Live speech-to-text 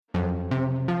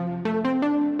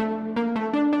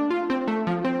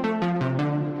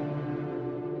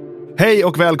Hej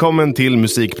och välkommen till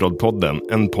Musikprodpodden,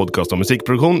 en podcast om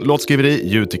musikproduktion, låtskriveri,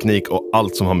 ljudteknik och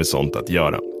allt som har med sånt att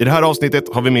göra. I det här avsnittet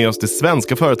har vi med oss det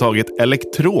svenska företaget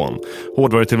Elektron,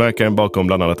 hårdvarutillverkaren bakom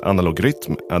bland annat Analog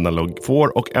Rytm, Analog 4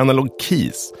 och Analog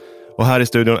Keys. Och här i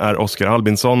studion är Oskar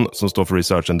Albinsson som står för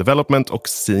Research and Development och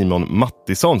Simon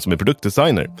Mattisson som är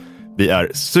produktdesigner. Vi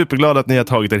är superglada att ni har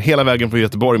tagit er hela vägen från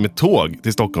Göteborg med tåg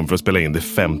till Stockholm för att spela in det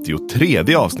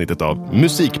 53:e avsnittet av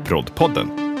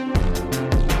Musikprodpodden.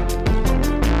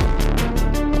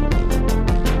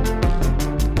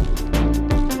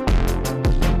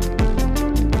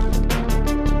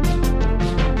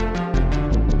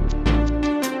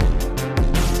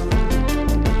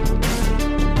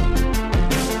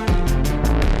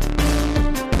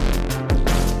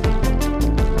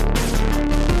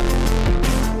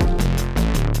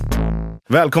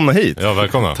 Välkomna hit. Ja,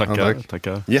 välkomna.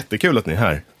 Tackar. Jättekul att ni är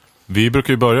här. Vi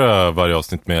brukar ju börja varje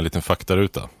avsnitt med en liten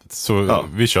faktaruta. Så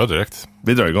vi kör direkt.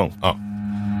 Vi drar igång. Ja.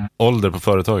 Ålder på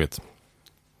företaget?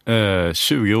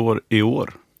 20 år i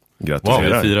år.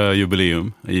 Gratulerar. Vi firar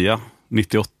jubileum. Ja,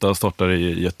 98 startade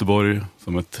i Göteborg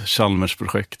som ett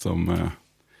Chalmers-projekt som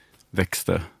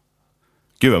växte.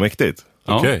 Gud vad mäktigt.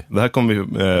 Ja. Okej. Det här kommer vi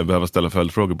behöva ställa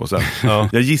följdfrågor på sen.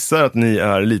 Jag gissar att ni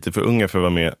är lite för unga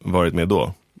för att varit med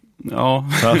då. Ja.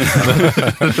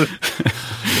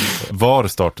 Var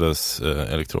startades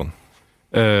Elektron?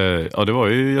 Ja, det var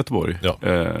ju i Göteborg. Ja.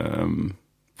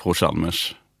 På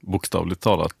Chalmers, bokstavligt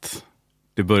talat.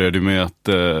 Det började med att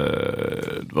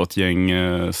det var ett gäng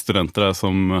studenter där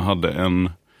som hade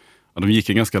de gick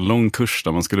en ganska lång kurs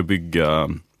där man skulle bygga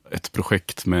ett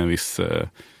projekt med en viss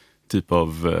typ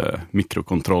av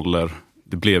mikrokontroller.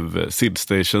 Det blev SID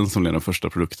Station som blev den första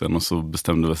produkten och så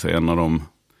bestämde sig en av dem,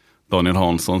 Daniel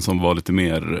Hansson, som var lite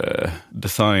mer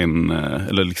design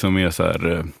eller liksom mer så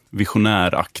här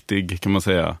visionäraktig kan man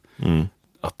säga.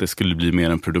 Att det skulle bli mer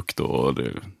en produkt då, och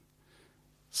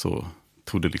så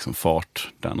tog det liksom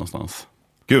fart där någonstans.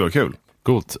 Gud vad kul.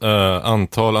 Coolt.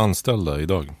 Antal anställda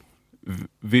idag?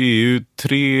 Vi är ju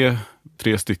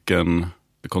tre stycken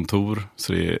kontor,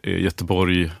 så det är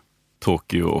Göteborg,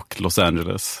 Tokyo och Los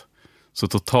Angeles. Så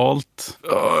totalt,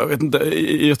 jag vet inte,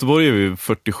 i Göteborg är vi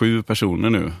 47 personer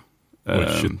nu.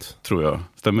 Tror jag.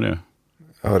 Stämmer det?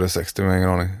 Ja, det är 60, men ingen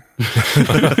aning.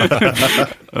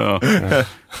 Ja.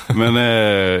 Men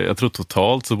jag tror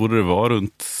totalt så borde det vara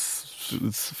runt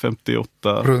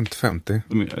 58. Runt 50.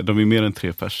 De är mer än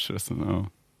 3 pers. Ja.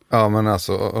 Ja, men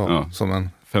alltså, som en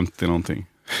 50 någonting.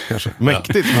 kanske.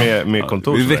 Mäktigt med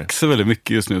kontor. Vi växer väldigt mycket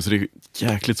just nu, så det är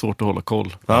jäkligt svårt att hålla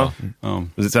koll. Ja. Ja.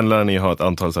 Sen lär ni ha ett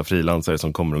antal så här frilansare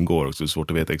som kommer och går, och så är det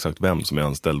svårt att veta exakt vem som är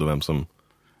anställd och vem som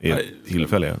är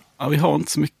tillfälliga. Ja, vi har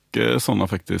inte så mycket sådana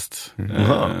faktiskt.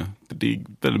 Det är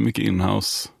väldigt mycket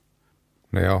inhouse.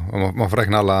 Nej, ja. Man får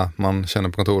räkna alla man känner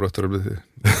på kontoret och det blir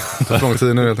så lång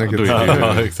tid nu helt enkelt.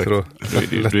 Exakt. Så då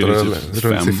lättare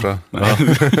runt siffra.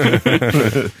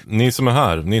 Ni som är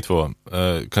här, ni två,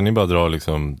 kan ni bara dra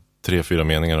liksom 3-4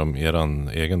 meningar om eran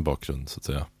egen bakgrund så att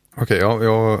säga? Okej,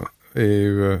 jag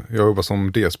jobbar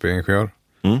som DSP-ingenjör.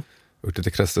 Och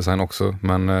lite kretsdesign också,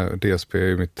 men DSP är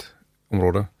ju mitt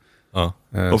område. Ja.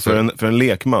 Och för en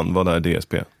lekman, vad är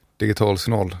DSP? Digital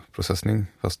signalprocessning,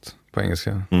 fast på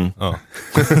engelska. Ja.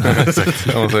 Exakt.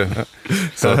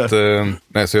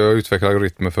 Ja, så jag utvecklar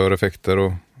algoritmer för effekter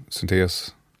och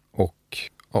syntes. Och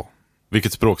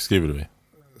Vilket språk skriver du i?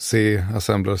 C,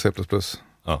 assembler, C++.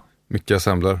 Ja. Mycket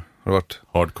assembler har det varit.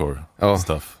 Hardcore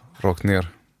stuff. Rakt ner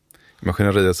i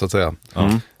maskineriet så att säga.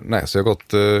 Nej, så jag har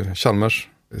gått Chalmers,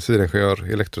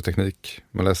 civilingenjör, elektroteknik.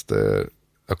 Man läste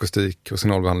akustik och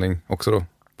signalbehandling också då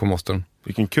på mastern.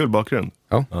 Vilken kul bakgrund.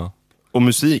 Ja. Och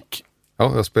musik.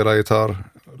 Ja, jag spelar gitarr,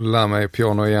 lär mig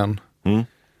piano igen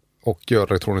och gör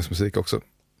elektronisk musik också.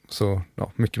 Så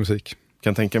mycket musik.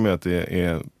 Kan tänka mig att det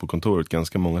är på kontoret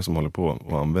ganska många som håller på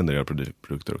och använder era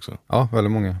produkter också. Ja,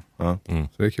 väldigt många. Ja. Så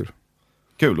det är kul.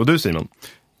 Kul. Och du Simon?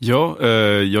 Ja,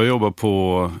 jag jobbar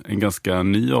på en ganska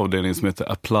ny avdelning som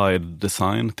heter Applied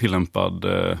Design, tillämpad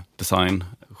design.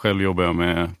 Själv jobbar jag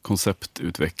med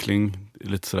konceptutveckling,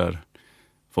 lite sådär,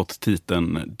 fått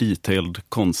titeln Detailed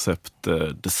Concept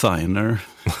Designer.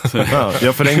 Ja,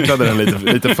 jag förenklade den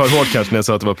lite för hårt kanske när jag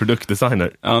sa att det var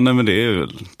produktdesigner. Ja, nej men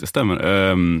det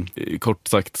stämmer. Kort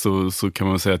sagt så kan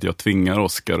man säga att jag tvingar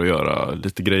Oskar att göra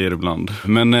lite grejer ibland.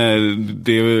 Men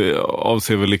det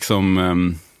avser väl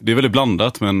liksom, det är väldigt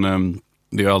blandat, men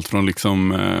det är allt från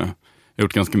liksom, jag har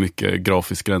gjort ganska mycket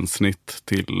grafisk gränssnitt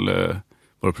till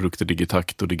våra produkter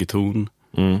Digitakt och Digiton.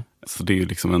 Så det är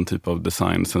liksom en typ av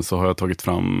design. Sen så har jag tagit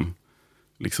fram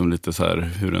liksom lite så här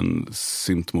hur en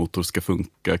syntmotor ska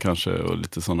funka kanske och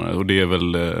lite sådana. Och det är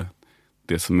väl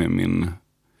det som är min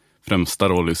främsta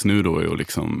roll just nu då är att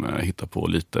liksom hitta på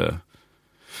lite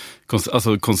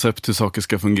koncept hur saker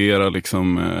ska fungera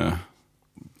liksom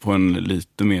på en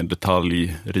lite mer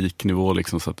detaljrik nivå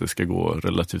liksom, så att det ska gå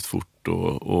relativt fort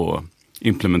och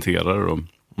implementera det då.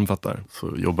 Fattar.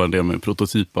 Så jobbar en del med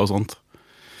prototypa och sånt.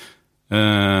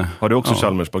 Har du också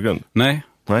Chalmers bakgrund?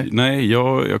 Nej,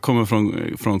 jag kommer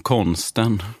från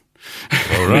konsten.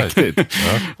 All right. Riktigt?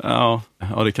 Ja,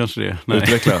 det kanske det är. Nej.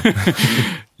 Utveckla.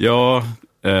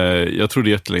 Jag trodde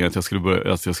jättelänge att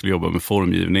jag skulle jobba med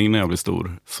formgivning när jag blev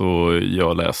stor. Så jag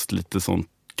har läst lite sånt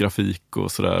grafik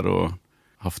och sådär och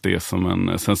haft det som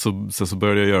en... Sen så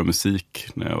började jag göra musik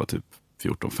när jag var typ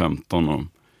 14-15 och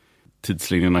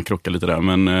tidslinjerna krockade lite där.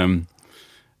 Men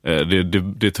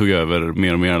det tog över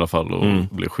mer och mer i alla fall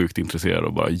och blev sjukt intresserad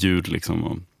av bara ljud liksom.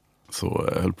 Och så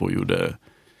höll på och gjorde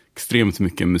extremt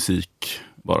mycket musik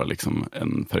bara liksom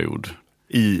en period.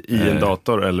 I en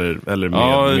dator eller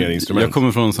med instrument? Jag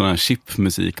kommer från en sån här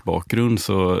chipmusikbakgrund,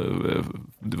 så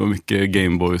det var mycket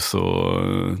Gameboys och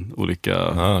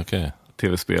olika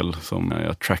tv-spel som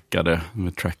jag trackade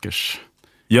med trackers.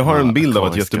 Jag har en bild av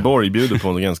att Göteborg bjuder på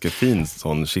en ganska fin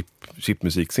sån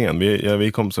chipmusikscen. Vi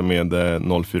är kompisar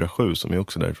med 047 som är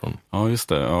också därifrån. Ja, just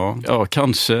det. Ja,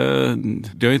 kanske.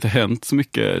 Det har inte hänt så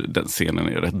mycket. Den scenen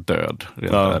är rätt död,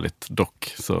 rent ärligt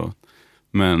dock. Så.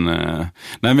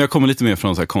 Men jag kommer lite mer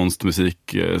från så här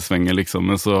konstmusik-svängen liksom.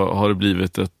 Men så har det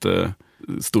blivit ett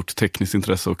stort tekniskt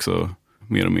intresse också,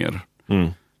 mer och mer.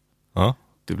 Ja.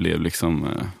 Det blev liksom,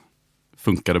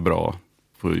 funkade bra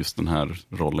på just den här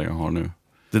rollen jag har nu.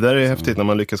 Det där är häftigt när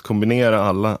man lyckas kombinera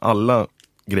alla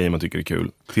grejer man tycker är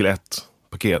kul till ett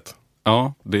paket.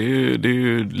 Ja, det är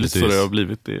ju lite så det har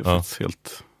blivit. Det är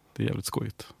faktiskt det är jävligt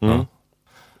skojigt.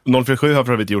 047 har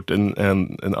för övrigt gjort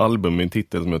en album med en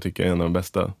titel som jag tycker är en av de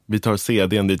bästa. Vi tar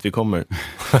CD:n dit vi kommer.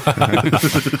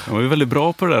 De är väldigt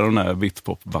bra på det där, de där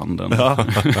bitpop-banden. Ja.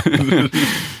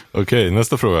 Okej,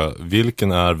 nästa fråga.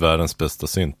 Vilken är världens bästa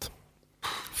synt?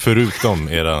 Förutom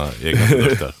era egna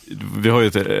produkter. Vi har ju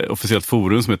ett officiellt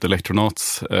forum som heter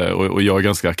Electronauts och jag är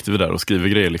ganska aktiv där och skriver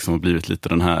grejer liksom, och blivit lite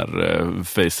den här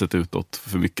facet utåt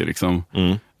för mycket liksom.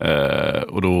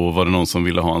 Och då var det någon som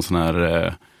ville ha en sån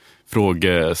här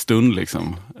frågestund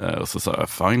liksom. Och så sa jag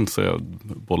fine, så jag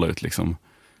bollade ut liksom.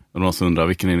 Och någon som undrar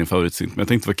vilken är din favoritsynt. Men jag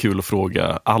tänkte det var kul att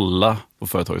fråga alla på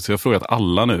företaget, så jag har frågat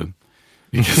alla nu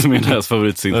vilka som är deras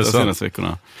favoritsynt de senaste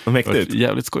veckorna. Vad mäktigt.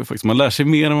 Jävligt skoj faktiskt. Man lär sig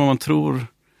mer än vad man tror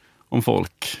om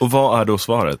folk. Och vad är då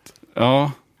svaret?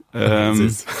 Ja.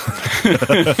 Precis.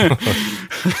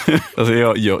 Alltså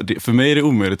för mig är det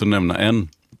omöjligt att nämna en.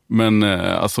 Men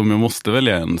alltså, om jag måste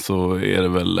välja en så är det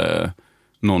väl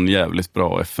någon jävligt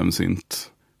bra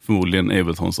FM-synt. Förmodligen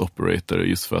Abletons Operator,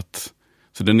 just för att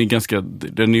så den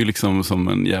är ju liksom som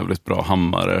en jävligt bra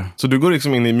hammare. Så du går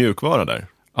liksom in i mjukvara där?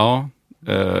 Ja.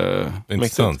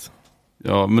 Intressant.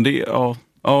 Ja, men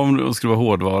om det skulle vara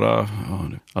hårdvara,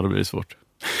 det blir svårt.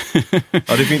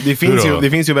 Ja, det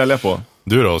finns ju att välja på.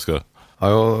 Du då, Oskar? Ja,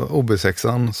 jag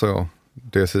OB6an så jag.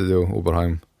 DSI och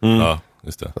Oberheim. Ja,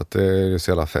 just det. För att det är ju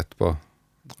så jävla fett bara.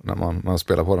 När man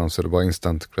spelar på den så är det bara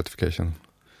instant gratification.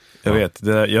 Jag vet,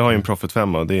 jag har ju en Prophet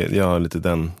 5 och jag har lite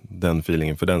den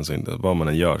feelingen för den, så inte vad man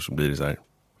än gör så blir det så här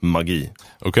magi.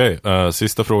 Okej,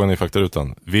 sista frågan i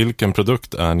faktarutan. Vilken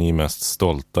produkt är ni mest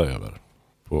stolta över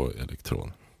på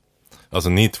Elektron? Alltså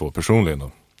ni två personligen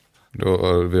då?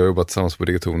 Vi har jobbat tillsammans på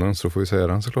Digitonen, så då får vi säga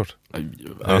den såklart.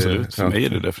 Absolut, för mig är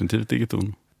det definitivt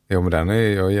Digiton. Ja, men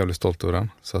jag är jävligt stolt över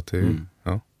den. Så att det,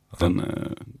 ja. Den,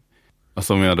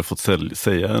 alltså om jag hade fått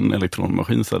säga en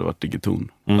elektronmaskin så hade det varit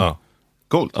Digiton. Ja.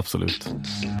 Coolt. Absolut.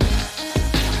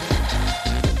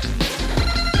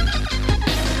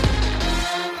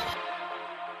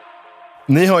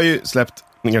 Ni har ju släppt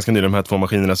ganska nyligen de här två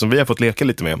maskinerna som vi har fått leka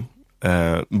lite med.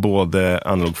 Både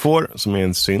Analog 4, som är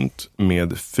en synt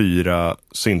med 4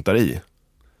 syntar i,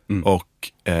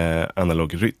 och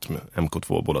Analog Rytm,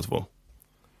 MK2, båda två,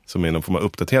 som är någon form av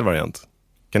uppdaterad variant.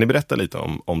 Kan ni berätta lite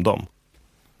om dem?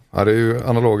 Ja, det är ju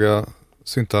analoga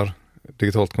syntar,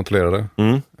 digitalt kontrollerade.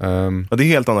 Ja, det är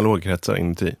helt analog kretsar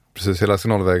inuti. Precis, hela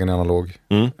signalvägen är analog.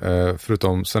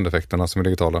 Förutom sändeffekterna som är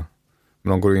digitala.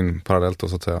 Men de går in parallellt då,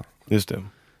 så att säga. Just det.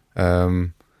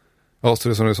 Ja, så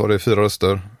det som du sa, det är 4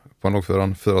 röster på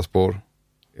analogfyran, 4 spår.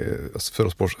 4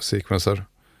 spårssekvenser.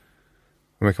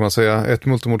 Men kan man säga, ett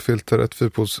multimodfilter, ett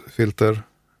 4-polsfilter.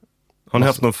 Har ni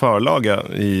haft någon förlaga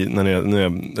när ni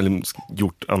har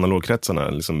gjort analogkretsarna?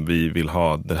 Liksom, vi vill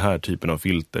ha den här typen av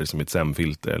filter som ett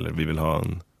SEM-filter, eller vi vill ha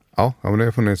en... Ja, men det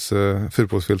har funnits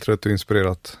 4-polsfiltret och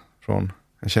inspirerat från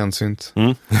en känd synt.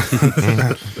 Jag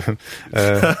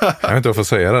vet inte vad jag får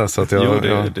säga det. Så att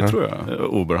det tror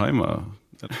jag. Oberheim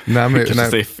Nej, men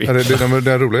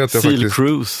det är roligt att jag Seal faktiskt...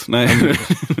 Cruise. Nej.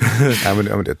 Nej,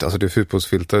 men det är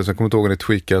fyrpåsfilter. Sen kommer inte ihåg om det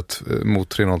är tweakat mot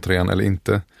 303 eller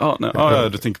inte. Ja,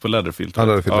 du tänker på läderfilter. Ja,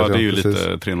 läderfilter, det är ju precis.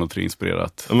 lite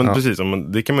 303-inspirerat. Ja, men precis,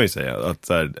 det kan man ju säga. Att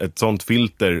så här, ett sånt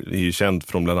filter är ju känt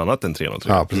från bland annat en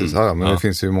 303. Ja, precis. Ja, men det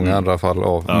finns ju många andra fall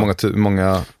av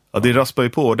många... Ja, det raspar ju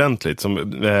på ordentligt.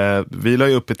 Vi la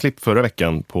ju upp ett klipp förra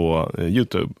veckan på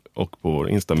YouTube och på vår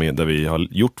Insta där vi har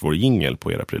gjort vår jingle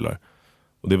på era prylar.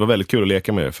 Och det var väldigt kul att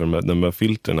leka med, för de här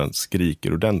filterna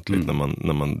skriker ordentligt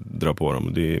när man drar på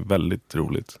dem. Det är väldigt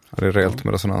roligt. Ja, det är rejält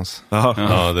med resonans.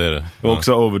 Ja, det är det. Och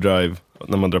också overdrive,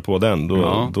 när man drar på den,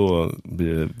 då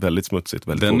blir det väldigt smutsigt,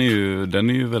 väldigt fort.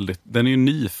 Den är ju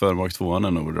ny för Mark 2,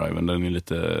 den overdriven. Den är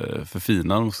lite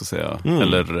förfinad, måste jag säga.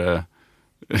 Eller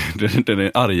den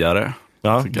är argare.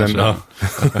 Ja, och det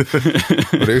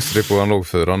är just det på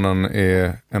analogfyran, den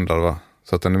är ändrad, va?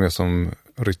 Så att den är mer som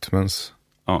rytmens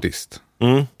dist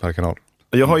per kanal.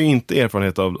 Jag har ju inte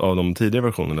erfarenhet av de tidigare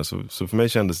versionerna, så för mig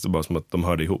kändes det bara som att de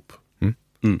hörde ihop.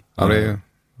 Ja,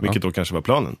 vilket då kanske var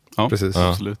planen. Ja, precis. Ja.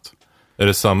 Absolut. Är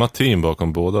det samma team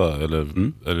bakom båda?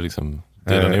 Eller liksom,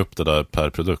 delar ni upp det där per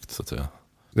produkt, så att säga?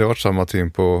 Det har varit samma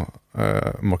team på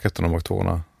Mark 1 och Mark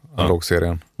 2,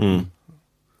 analogserien.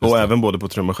 Och även både på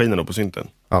trummaskinen och på synten.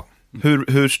 Ja.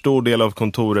 Hur stor del av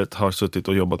kontoret har suttit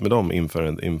och jobbat med dem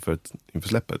inför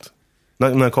släppet?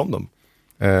 När kom de?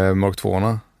 Mark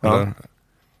 2,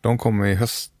 de kom i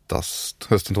hösten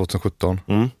 2017.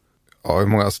 Ja, hur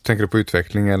många tänker du på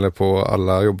utveckling eller på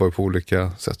alla jobbar på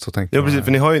olika sätt, så tänker Ja, precis,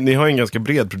 för ni har en ganska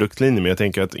bred produktlinje, men jag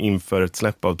tänker att inför ett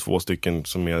släpp av 2 stycken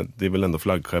det är väl ändå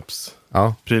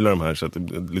flaggskeppsprylar de här, så att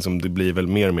det blir väl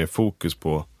mer och mer fokus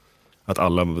på att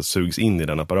alla sugs in i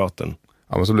den apparaten.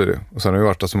 Ja, men så blir det. Och sen har ju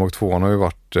varit, alltså Mark 2 har ju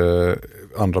varit,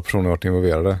 andra personer har varit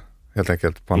involverade helt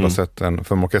enkelt på andra sätt än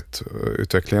för Mark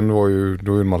 1-utvecklingen då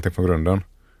gjorde man allting från grunden.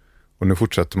 Och nu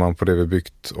fortsätter man på det vi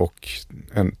byggt och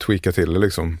tweaka till det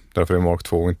liksom. Därför är Mark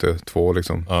 2 inte 2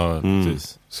 liksom. Ja,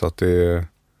 precis. Så att det är,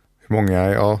 hur många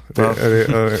är, det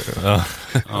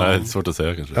är svårt att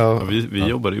säga kanske. Ja, vi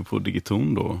jobbade ju på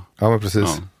Digiton då. Ja, men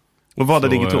precis. Ja. Och vad är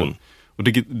Digiton? Och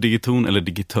Digiton, eller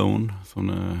Digitone som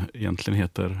det egentligen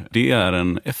heter, det är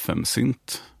en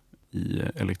FM-synt i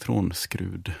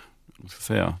elektronskrud, ska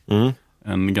säga.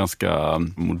 En ganska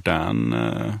modern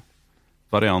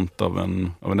variant av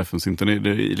en FM-synt.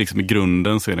 Liksom i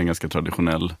grunden så är det en ganska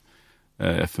traditionell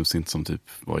FM-synt som typ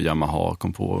vad Yamaha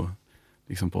kom på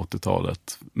liksom på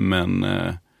 80-talet. Men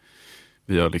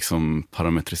vi har liksom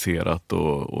parametriserat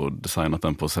och designat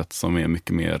den på ett sätt som är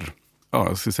mycket mer,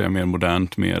 jag skulle säga mer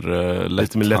modernt, mer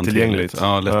lättillgängligt.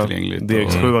 Ja, lättillgängligt.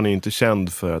 DX7 är ju inte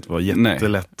känd för att vara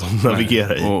jättelätt att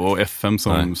navigera i. Och FM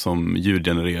som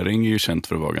ljudgenerering är ju känt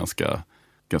för att vara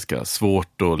ganska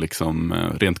svårt och liksom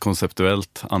rent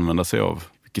konceptuellt använda sig av.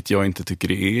 Vilket jag inte tycker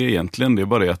det är egentligen. Det är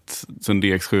bara det att sen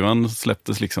DX7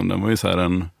 släpptes liksom, den var ju så här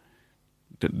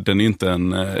den är ju inte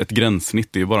ett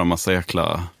gränssnitt, det är ju bara en massa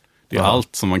jäkla, det är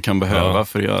allt som man kan behöva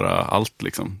för att göra allt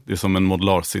liksom. Det är som en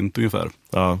modularsynt ungefär.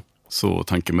 Ja. Så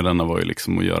tanken med denna var ju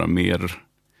liksom att göra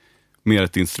mer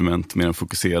ett instrument, mer en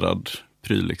fokuserad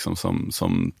pryl liksom,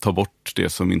 som tar bort det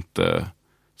som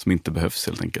inte behövs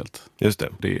helt enkelt. Just det.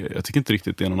 Jag tycker inte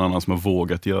riktigt det är någon annan som har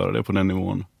vågat göra det på den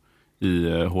nivån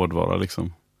i hårdvara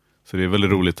liksom. Så det är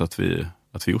väldigt roligt att vi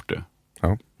gjort det.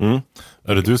 Ja.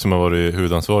 Är det du som har varit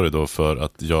huvudansvarig då för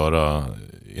att göra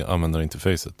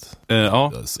användarinterfacet? Ja.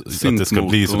 Att det ska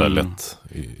bli sådär lätt.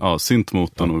 Ja,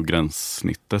 syntmotorn och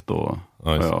gränssnittet då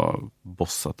har jag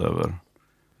bossat över.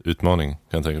 Utmaning kan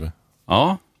jag tänka mig.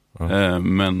 Ja.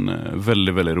 Men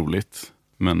väldigt, väldigt roligt.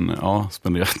 Men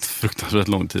spenderat fruktansvärt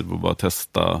lång tid på att bara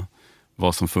testa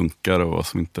vad som funkar och vad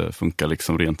som inte funkar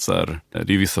liksom rent så här. Det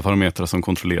är ju vissa parametrar som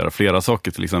kontrollerar flera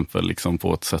saker till exempel liksom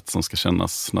på ett sätt som ska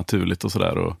kännas naturligt och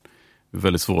sådär, och det är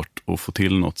väldigt svårt att få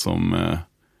till något som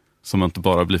man inte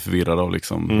bara blir förvirrad av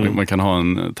liksom. Man kan ha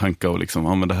en tanke av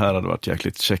liksom, men det här hade varit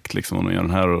jäkligt käckt liksom om man gör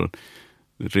den här, och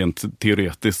rent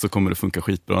teoretiskt så kommer det funka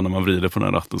skitbra när man vrider på den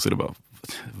här ratten, så är det bara,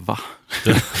 va?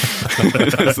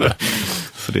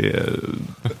 så det är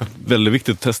väldigt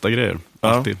viktigt att testa grejer,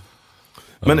 alltid.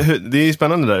 Men det är ju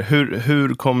spännande där.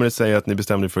 Hur kommer det sig att ni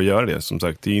bestämde för att göra det? Som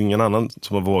sagt, det är ju ingen annan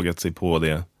som har vågat sig på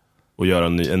det och göra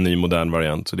en ny modern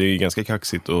variant. Så det är ju ganska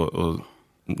kaxigt, och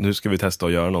nu ska vi testa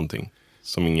att göra någonting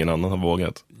som ingen annan har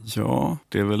vågat. Ja,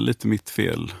 det är väl lite mitt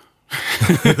fel.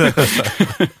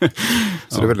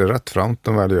 Så det är väldigt rättframt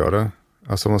när man väl gör det.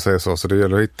 Alltså om man säger så det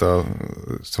gäller att hitta,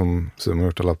 som Simon har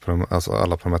gjort,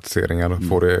 alla parametriseringar och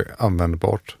få det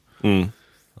användbart.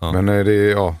 Ja. Men det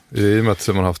är, i och med att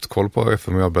Simon har haft koll på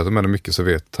FM och arbetat med det mycket, så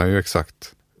vet han ju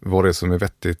exakt vad det är som är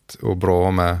vettigt och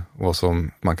bra med, och vad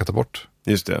som man kan ta bort.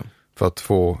 Just det. För att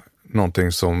få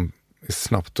någonting som är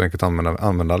snabbt och enkelt att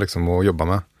använda liksom, och jobba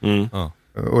med. Ja.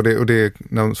 Och det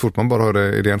så fort man bara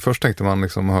hörde idén, först tänkte man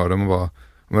liksom, hörde man bara,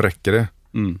 men räcker det?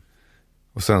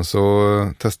 Och sen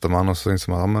så testar man och så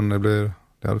inser man, ja men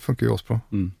det funkar ju bra.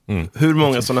 Hur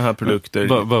många sådana här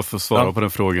produkter? Bara för att svara på den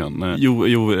frågan.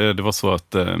 Jo, det var så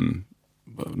att,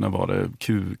 när var det?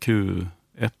 Q1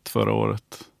 förra året?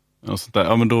 Och sånt där.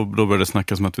 Ja, men då började det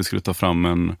snackas om att vi skulle ta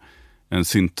fram en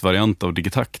syntvariant av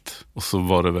Digitakt. Och så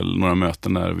var det väl några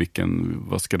möten där,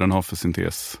 vad ska den ha för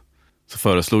syntes? Så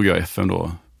föreslog jag FM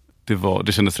då.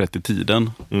 Det kändes rätt i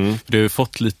tiden. Det har ju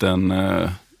fått lite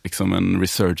en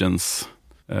resurgence,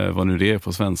 vad nu det är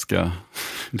på svenska.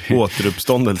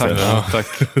 Återuppståndelse. Tack.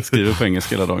 Skriver på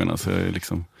engelska hela dagarna. Så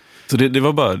det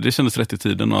var bara, det kändes rätt i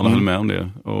tiden och alla höll med om det.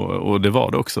 Och det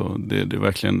var det också. Det är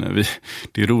verkligen,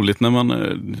 det är roligt när man,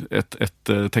 ett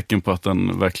tecken på att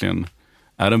den verkligen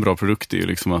är en bra produkt är ju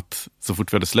liksom att så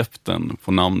fort vi hade släppt den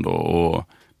på namn då och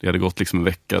det hade gått liksom en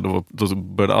vecka, då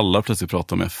började alla plötsligt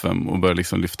prata om FM och började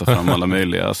liksom lyfta fram alla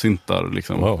möjliga syntar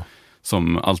liksom,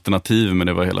 som alternativ, men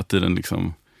det var hela tiden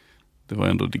liksom, det var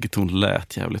ändå Digiton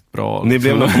lät jävligt bra. Ni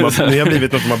har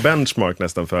blivit något som har benchmark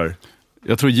nästan för.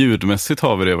 Jag tror ljudmässigt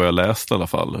har vi det, vad jag läst i alla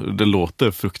fall. Det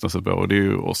låter fruktansvärt bra och det är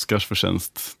ju Oscars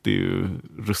förtjänst. Det är ju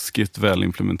ruskigt väl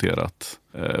implementerat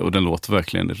och den låter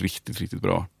verkligen riktigt, riktigt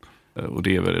bra. Och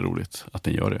det är väldigt roligt att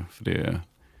den gör det. För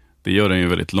det gör den ju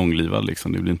väldigt långlivad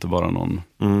liksom. Det blir inte bara någon...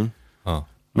 Men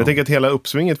jag tänker att hela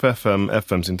uppsvinget för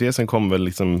FM-syntesen kom väl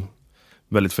liksom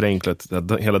väldigt förenklat.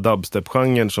 Hela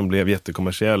dubstep-genren som blev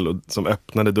jättekommersiell och som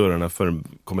öppnade dörrarna för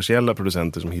kommersiella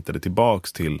producenter som hittade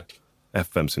tillbaks till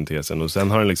FM-syntesen. Och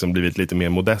sen har den liksom blivit lite mer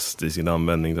modest i sin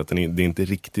användning. Så att det är inte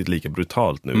riktigt lika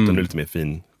brutalt nu, utan det är lite mer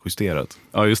finjusterat.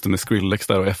 Ja, just det med Skrillex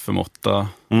där och FM8.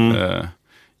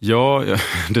 Ja,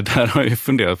 det där har jag ju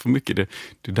funderat på mycket.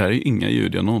 Det där är ju inga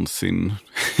ljud jag någonsin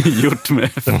gjort med.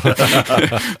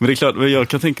 Men det är klart, jag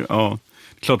kan tänka,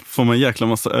 klart får man en jäkla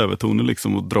massa övertoner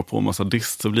liksom och dra på massa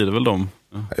dist så blir det väl dem.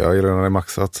 Ja. Jag gillar när det är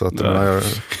maxat så att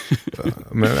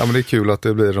men det är kul att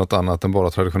det blir något annat än bara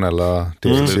traditionella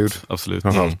DX-ljud. Absolut.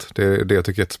 Det är det jag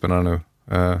tycker är jättespännande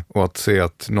nu. Och att se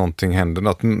att någonting händer,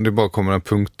 att det bara kommer en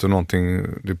punkt och någonting,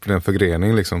 det blir en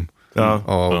förgrening liksom.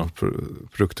 Av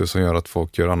produkter som gör att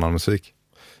folk gör annan musik.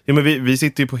 Ja, men vi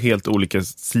sitter ju på helt olika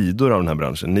sidor av den här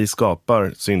branschen. Ni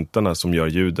skapar syntarna som gör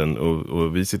ljuden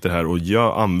och vi sitter här och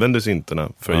jag använder syntarna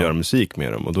för att göra musik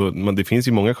med dem. Och det finns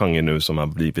ju många genrer nu som har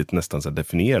blivit nästan så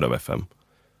definierade av FM.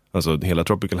 Alltså hela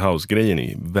Tropical House-grejen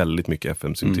är väldigt mycket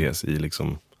FM-syntes i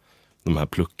liksom de här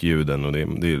pluckljuden. Och det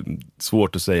är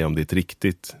svårt att säga om det är ett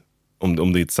riktigt...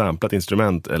 Om det är ett samplat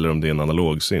instrument eller om det är en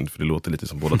analog synt, för det låter lite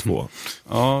som båda två.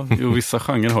 Ja, vissa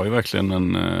genrer har ju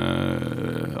verkligen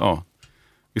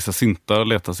vissa syntar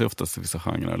letar sig oftast i vissa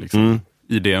genrer liksom.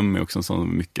 IDM är också en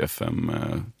sån mycket FM.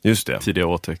 Just det. Tidiga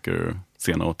åtäcker,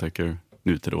 sena åtäcker,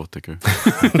 nutida åtäcker.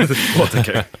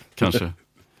 Åtäcker. Kanske.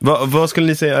 Vad skulle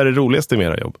ni säga är det roligaste med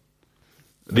era jobb?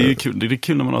 Det är kul. Det är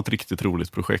kul när man har ett riktigt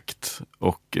roligt projekt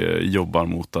och jobbar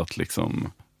mot att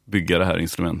liksom bygga det här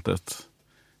instrumentet.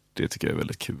 Det tycker jag är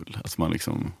väldigt kul. Alltså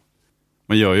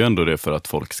man gör ju ändå det för att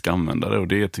folk ska använda det och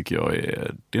det tycker jag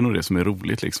det är nog det som är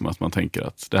roligt liksom, att man tänker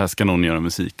att det här ska någon göra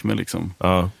musik med liksom.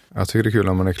 Ja. Jag tycker det är kul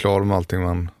när man är klar med allting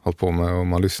man håller på med och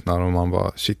man lyssnar och man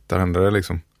bara shit, där händer det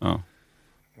liksom. Ja.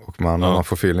 Och man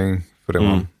får feeling för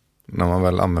det när man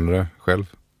väl använder det själv.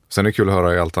 Sen är det kul att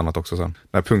höra i allt annat också sen.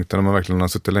 Den här punkten när man verkligen har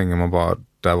suttit länge och man bara,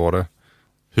 där var det.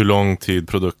 Hur lång tid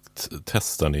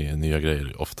produkttestar ni nya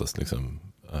grejer oftast liksom?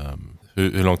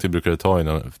 Hur lång tid brukar det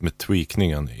ta med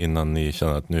tweakningen innan ni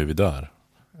känner att nu är vi där?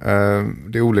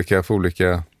 Det är olika för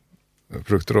olika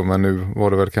produkter då, men nu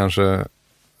var det väl kanske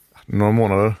några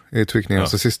månader i tweakningen.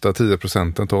 Så sista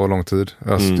 10% tar lång tid.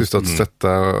 Alltså just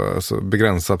att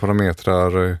begränsa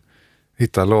parametrar,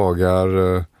 hitta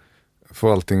lagar,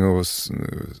 få allting att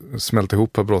smälta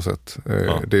ihop på ett bra sätt.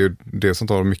 Det är ju det som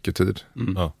tar mycket tid.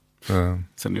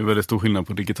 Sen är det väldigt stor skillnad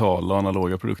på digitala och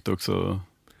analoga produkter också.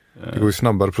 Det går ju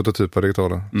snabbare prototypa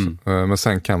digitala. Men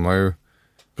sen kan man ju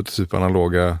prototypa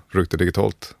analoga produkter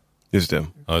digitalt. Just det.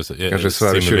 Kanske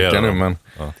Sverige kyrkan nu, men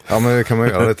men det kan man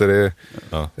göra lite. Det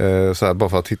är så här, bara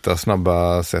för att hitta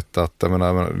snabba sätt att det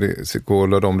går att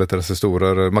löda om lite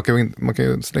resostorer. Man kan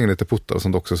ju slänga lite puttar och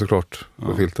sånt också såklart.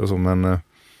 Och filter och så, men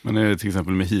till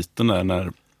exempel med hiten där,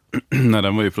 när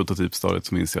den var i prototypstadiet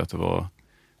så minns jag att det var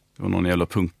någon jävla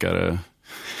punkare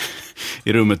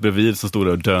i rummet bredvid som stod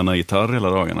där och döna gitarr hela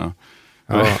dagarna.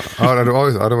 Det var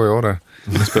jag det.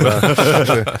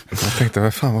 Jag tänkte,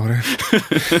 vad fan var det?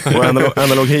 Och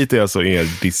analog hit är alltså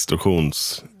er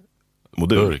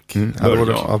distorsionsmodul.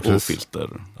 Och filter.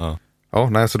 Ja,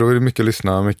 nej, så då är det mycket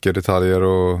lyssna, mycket detaljer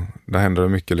och det händer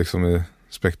mycket liksom i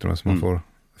spektrum så man får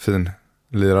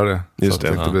finlira det. Just så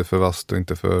att det inte blir för vast och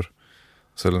inte för...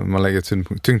 Så man lägger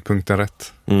tyngdpunkten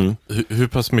rätt. Mm. Hur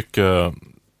pass mycket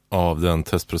av den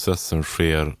testprocessen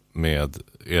sker med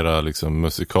era liksom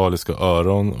musikaliska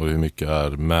öron och hur mycket är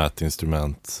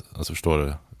mätinstrument? Alltså förstår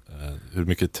du? Hur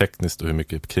mycket tekniskt och hur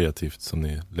mycket kreativt som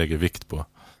ni lägger vikt på?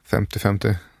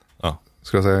 50-50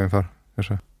 skulle jag säga ungefär.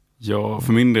 Kanske. Ja,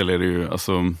 för min del är det ju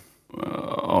alltså,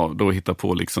 då hitta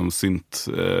på liksom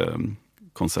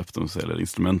koncept eller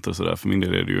instrument och sådär. För min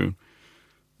del är det ju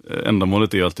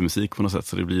ändamålet är ju alltid musik på något sätt,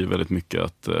 så det blir ju väldigt mycket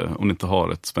att om du inte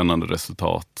har ett spännande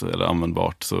resultat eller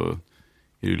användbart så är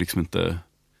det ju liksom inte,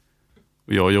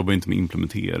 och jag jobbar inte med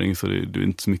implementering så det är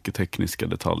inte så mycket tekniska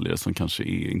detaljer som kanske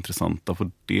är intressanta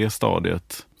på det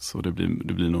stadiet, så det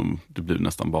blir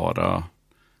nästan bara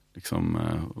liksom,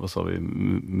 vad sa vi,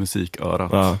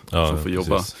 musikörat som får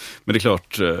jobba. Precis. Men det är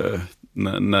klart,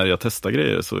 när jag testar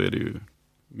grejer så är det ju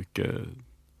mycket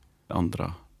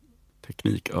andra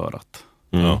teknikörat.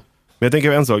 Mm. Ja. Men jag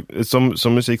tänker en sak,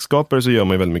 som musikskapare så gör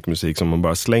man ju väldigt mycket musik som man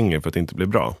bara slänger för att det inte blir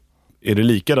bra. Är det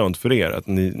likadant för er? Att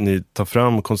ni tar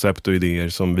fram koncept och idéer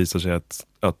som visar sig att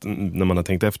när man har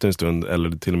tänkt efter en stund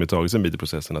eller till och med tagit en bit i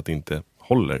processen att det inte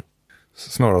håller?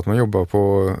 Snarare att man jobbar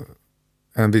på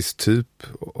en viss typ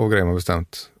av grejer man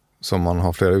bestämt som man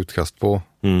har flera utkast på.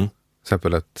 Till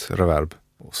exempel ett reverb.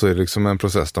 Och så är det liksom en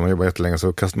process där man jobbar jättelänge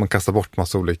så man kastar bort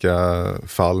massa olika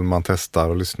fall, man testar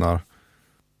och lyssnar.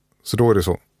 Så då är det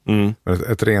så. Men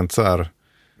ett rent så här,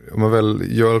 om man väl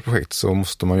gör ett projekt så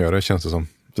måste man göra det, känns det som.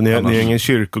 Så ni har ingen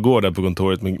kyrkogård där på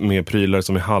kontoret med prylar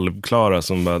som är halvklara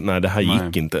som bara, nej det här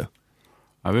gick inte.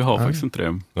 Ja, vi har faktiskt inte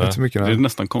det. Inte så mycket, det är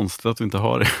nästan konstigt att vi inte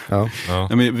har det. Ja.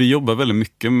 Nej, men vi jobbar väldigt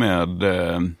mycket med,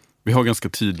 vi har ganska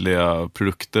tydliga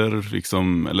produkter,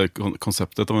 liksom, eller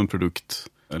konceptet av en produkt,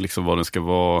 liksom vad den ska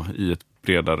vara i ett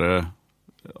bredare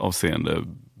avseende,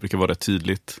 brukar vara rätt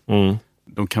tydligt.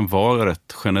 De kan vara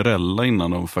rätt generella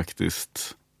innan de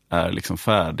faktiskt är liksom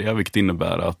färdiga, vilket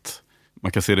innebär att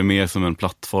man kan se det mer som en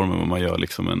plattform än vad man gör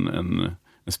liksom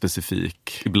en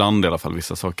specifik, ibland i alla fall,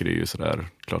 vissa saker är ju sådär,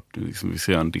 klart liksom, vi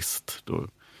ska göra en dist då,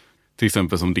 till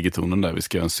exempel som digitonen där, vi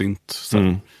ska göra en synt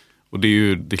och det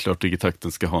är klart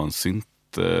digitakten ska ha en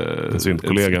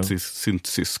syntkollega, ett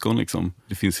syntsyskon liksom.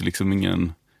 Det finns ju liksom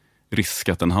ingen risk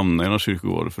att den hamnar i någon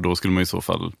kyrkogård, för då skulle man i så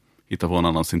fall hitta på en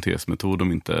annan syntesmetod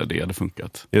om inte det hade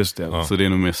funkat. Just det. Ja. Så det är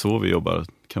nog mer så vi jobbar,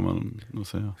 kan man nog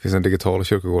säga. Det finns en digital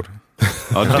kyrkogård.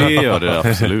 Ja, det gör det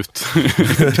absolut.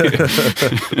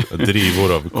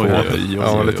 Drivor av kod.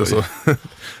 Ja, lite så.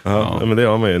 Ja, men det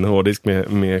har man ju en hårddisk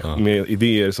med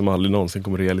idéer som aldrig någonsin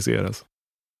kommer realiseras.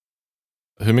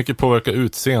 Hur mycket påverkar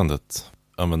utseendet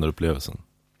användarupplevelsen?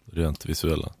 Rent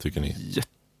visuella, tycker ni?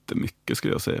 Jättemycket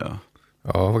skulle jag säga.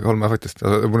 Ja, jag håller med faktiskt.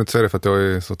 Jag borde inte säga det för att jag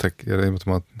är så tech, jag är emot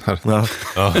att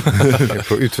här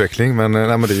på utveckling, men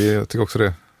nej, men jag tycker också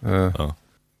det.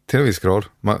 Till en viss grad.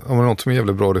 Om det är något som är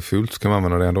jävligt bra och det är fult så kan man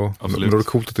använda det ändå. Absolut. Men då är det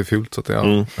coolt att det är fult. Så att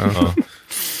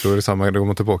då är det samma, då går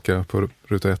man tillbaka på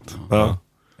ruta 1.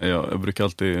 Jag brukar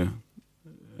alltid,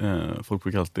 folk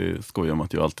brukar alltid skoja om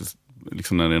att jag alltid,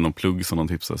 liksom när det är någon plugg som någon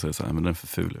tipsar säger så här, men den är för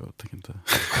ful, jag tänker inte.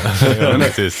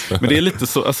 Men det är lite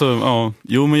så, alltså,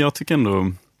 men jag tycker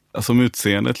ändå, alltså om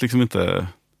utseendet liksom inte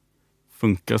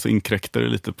funkar så inkräktar det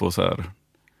lite på så här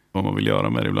vad man vill göra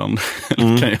med det ibland.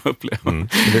 Kan jag uppleva. Men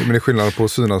det är skillnad på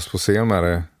att synas på scen med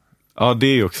det. Ja, det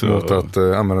är också. Mot att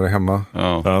använda det hemma.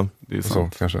 Ja, det är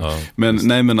sant. Så, kanske. Ja,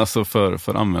 men alltså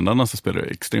för användarna så spelar det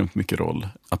extremt mycket roll.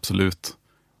 Absolut.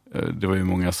 Det var ju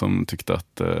många som tyckte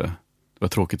att det var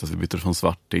tråkigt att vi bytte från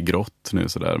svart till grått nu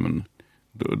sådär, men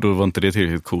då var inte det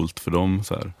tillräckligt coolt för dem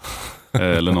så här.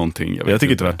 Eller någonting. Jag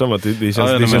tycker tvärtom att det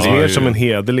känns mer som en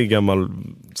hederlig gammal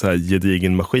så här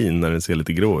gedigen maskin när den ser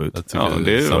lite grå ut.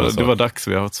 Det var dags.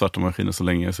 Vi har haft svarta maskiner så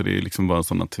länge så det är liksom bara en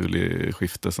sån naturlig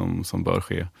skifte som bör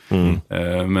ske.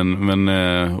 Men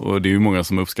och det är ju många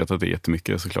som har uppskattat det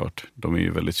jättemycket såklart. De är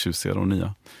ju väldigt tjusiga de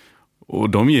nya. Och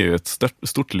de ger ju ett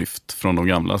stort lyft från de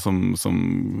gamla som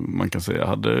man kan säga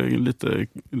hade lite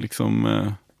liksom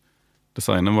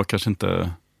designen var kanske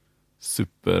inte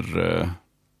super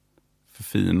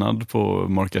förfinad på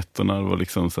marketterna. Det var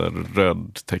liksom så här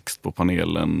röd text på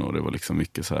panelen och det var liksom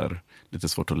mycket så här lite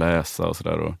svårt att läsa och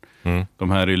sådär.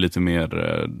 De här är lite mer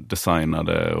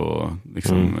designade och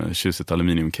liksom tjusigt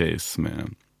aluminiumcase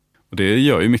med. Och det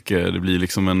gör ju mycket, det blir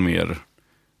liksom en mer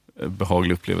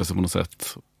behaglig upplevelse på något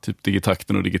sätt. Typ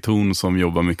Digitakten och Digiton som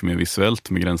jobbar mycket mer visuellt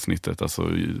med gränssnittet, alltså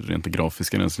rent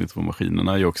grafiska gränssnittet på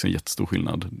maskinerna är också en jättestor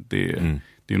skillnad. Det är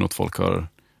ju något folk har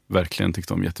verkligen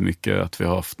tyckt om jättemycket, att vi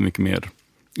har haft mycket mer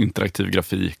interaktiv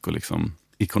grafik och liksom.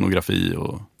 ikonografi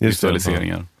och det,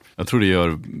 visualiseringar. Jag tror det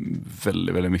gör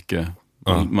väldigt, väldigt mycket.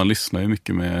 Man lyssnar ju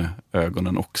mycket med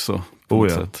ögonen också. På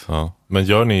något sätt. Ja. Men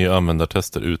gör ni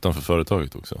användartester utanför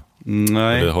företaget också?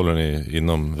 Nej. Eller håller ni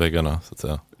inom väggarna så att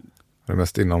säga? Det är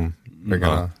mest inom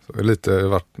väggarna. Så lite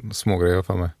varit smågrejer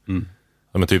för mig.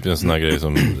 Ja, men typ en sån här grej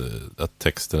som att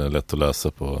texten är lätt att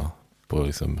läsa på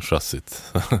liksom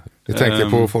chassit. Vi tänker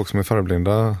på folk som är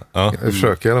färgblinda. Ja.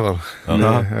 Försöker i alla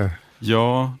fall.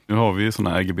 Ja, nu har vi ju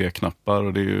såna RGB-knappar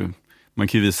och det är ju, man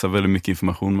kan ju visa väldigt mycket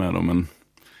information med dem, men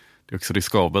det är också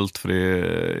riskabelt för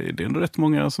det är ändå rätt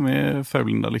många som är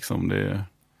färgblinda liksom.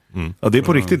 Ja, det är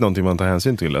på riktigt någonting man tar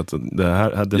hänsyn till. Att det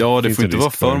här, det får inte vara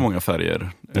för många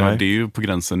färger. Nej. Det är ju på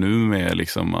gränsen nu med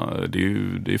liksom,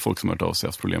 det är folk som har hört av sig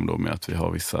haft problem då med att vi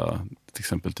har vissa, till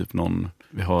exempel typ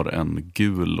vi har en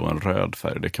gul och en röd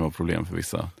färg. Det kan vara problem för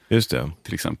vissa. Just det.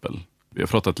 Till exempel. Vi har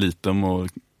pratat lite om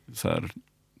att så här,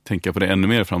 tänka på det ännu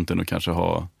mer i framtiden och kanske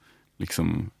ha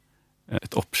liksom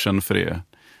ett option för det.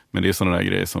 Men det är sådana där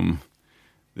grejer som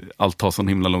allt tar så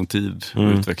himla lång tid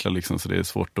att utveckla liksom, så det är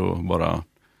svårt att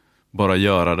bara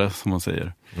göra det, som man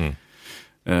säger.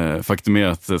 Faktum är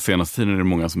att senaste tiden är det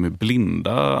många som är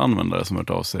blinda användare som har hört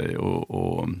av sig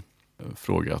och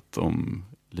frågat om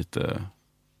lite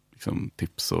liksom,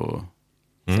 tips och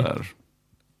så här,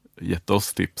 gett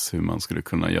oss tips hur man skulle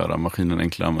kunna göra maskinen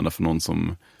enklare att använda för någon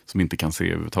som inte kan se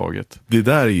överhuvudtaget. Det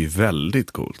där är ju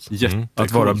väldigt coolt.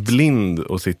 Att vara blind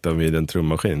och sitta vid en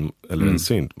trummaskin eller en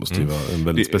synt måste ju vara en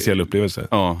väldigt speciell upplevelse.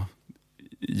 Ja,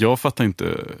 jag fattar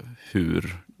inte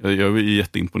hur. Jag är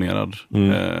jätteimponerad.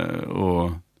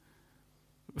 Och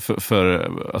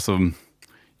för alltså,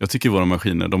 jag tycker våra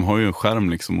maskiner, de har ju en skärm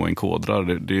liksom och en kodrar.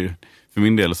 För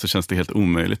min del så känns det helt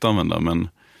omöjligt att använda, men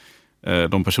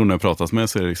de personer jag pratat med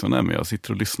så är det liksom, nej men jag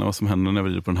sitter och lyssnar vad som händer när jag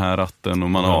vrider på den här ratten och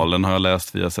manualen har jag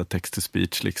läst via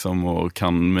text-to-speech liksom och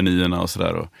kan menyerna och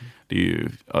sådär. Och det är ju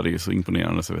det är så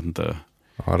imponerande så jag vet inte.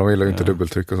 Ja, de gillar ju inte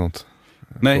dubbeltryck och sånt.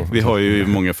 Nej, vi har ju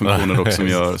många funktioner dock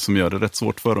som gör det rätt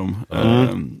svårt för dem.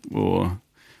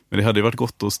 Men det hade ju varit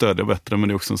gott att stödja bättre, men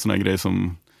det är också en sån här grej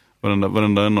som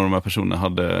varenda en av de här personerna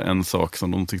hade en sak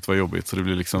som de tyckte var jobbigt, så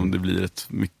det blir ett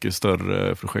mycket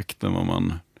större projekt än vad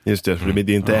man... Just det, för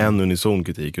det är inte en unison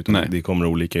kritik utan det kommer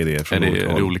olika idéer från olika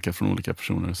håll. Det är olika från olika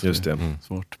personer. Så just det. Det är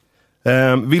svårt.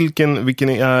 Vilken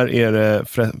är er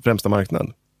främsta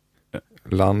marknad?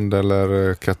 Land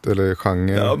eller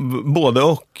genre? Ja, både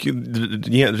och.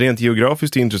 Rent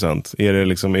geografiskt är det intressant. Är det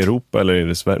liksom Europa eller är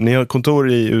det Sverige? Ni har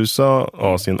kontor i USA,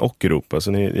 Asien och Europa,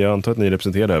 så jag antar att ni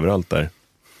representerar överallt där.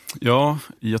 Ja,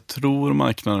 jag tror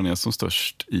marknaden är som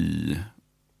störst i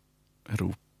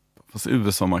Europa. Fast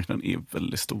USA-marknaden är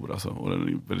väldigt stor alltså, och den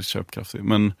är väldigt köpkraftig.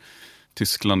 Men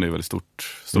Tyskland är väldigt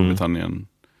stort, Storbritannien.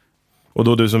 Och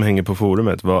då du som hänger på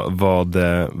forumet, vad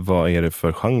är det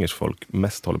för genrer folk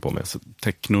mest håller på med? Alltså,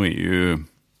 techno är ju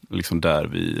liksom där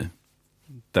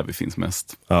vi finns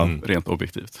mest, rent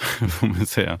objektivt, får man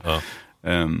säga. Ja.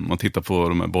 Man tittar på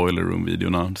de här Boiler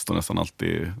Room-videorna, det står nästan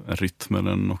alltid en rytm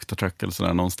eller en octatrack eller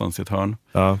sådär någonstans i ett hörn.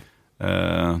 Ja.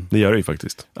 Det gör det ju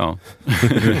faktiskt. Ja.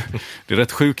 Det är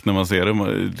rätt sjukt när man ser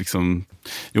det. Liksom,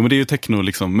 jo men det är ju techno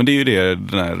liksom, men det är ju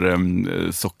den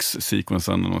här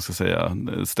SOX-sequensen, om man ska säga,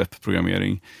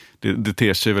 step-programmering. Det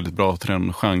ter sig väldigt bra till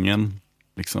den genren,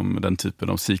 liksom den typen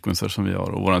av sequencer som vi har.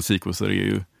 Och våran sequencer är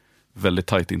ju väldigt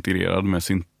tajt integrerad med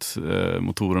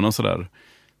syntmotorerna och sådär.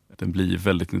 Den blir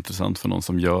väldigt intressant för någon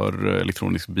som gör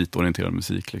elektronisk beatorienterad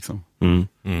musik liksom.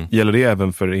 Gäller det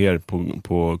även för er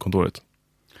på kontoret?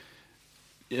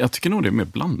 Jag tycker nog det är mer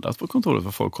blandat på kontoret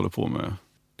vad folk håller på med.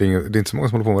 Det är inte så många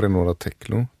som håller på med renodlad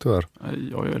techno, tyvärr.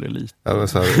 Jag gör det lite. Ja,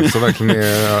 så verkligen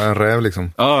är en räv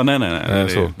liksom. Ja,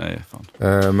 nej,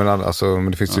 fan.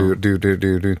 Men det finns ju, det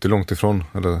är ju inte långt ifrån,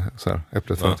 eller så här,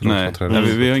 äpplet för inte långt från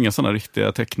trädet. Vi har inga sådana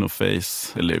riktiga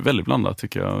techno-face, eller väldigt blandat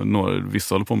tycker jag.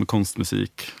 Vissa håller på med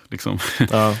konstmusik, liksom.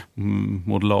 Ja.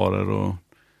 Modularer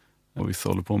och vissa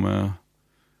håller på med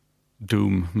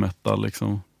doom metal,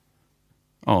 liksom.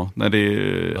 Ja, nej, det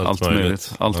är allt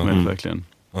möjligt verkligen.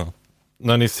 Ja.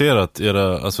 När ni ser att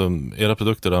era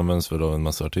produkter används för en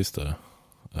massa artister,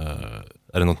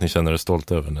 är det något ni känner er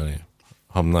stolta över när ni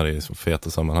hamnar i så feta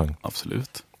sammanhang?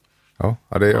 Absolut. Ja,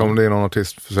 om det är någon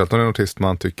artist, speciellt om det är någon artist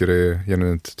man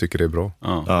genuint tycker det är bra.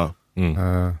 Ja. Men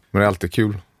det är alltid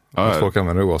kul att folk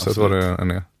använder det oavsett vad det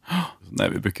än är. Nej,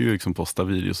 vi brukar ju liksom posta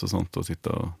videos och sånt och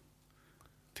titta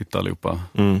allihopa.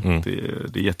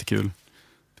 Det är jättekul.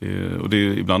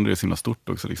 Ibland är det så himla stort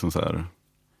också. Liksom så här.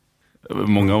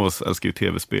 Många av oss älskar ju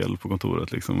tv-spel på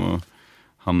kontoret. Liksom, och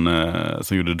han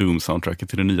som gjorde Doom-soundtracket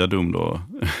till det nya Doom då.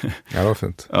 Ja, det var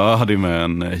fint. Ja, hade ju med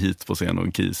en hit på scen och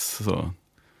en keys. Så.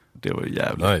 Det var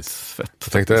jävligt fett.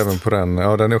 Jag tänkte även på den,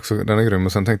 den är grym,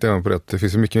 och sen tänkte jag även på det att det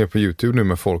finns mycket mer på YouTube nu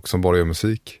med folk som bara gör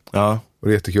musik. Ja. Och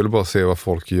det är jättekul att bara se vad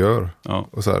folk gör. Ja.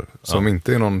 Och så här, som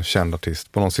inte är någon känd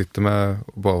artist. Bara någon sitter med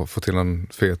och bara får till en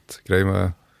fet grej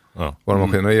med våra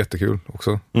maskiner. Det är jättekul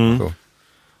också. Så.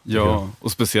 Ja,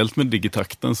 och speciellt med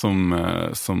Digitakten som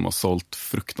har sålt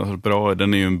fruktansvärt bra.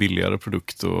 Den är ju en billigare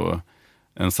produkt och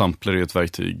en sampler är ett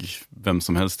verktyg vem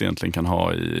som helst egentligen kan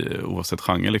ha oavsett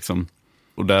genre liksom.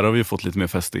 Och där har vi fått lite mer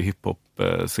fäste i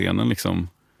hiphop-scenen liksom,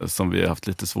 som vi har haft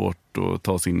lite svårt att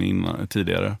ta oss in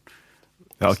tidigare.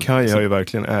 Ja, Kai har ju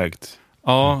verkligen ägt.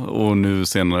 Ja, och nu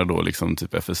senare då liksom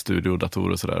typ FS Studio och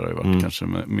datorer och sådär har ju varit kanske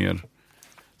mer.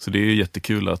 Så det är ju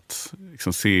jättekul att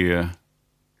liksom se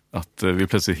att vi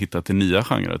plötsligt hittat till nya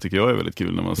genrer. Tycker jag är väldigt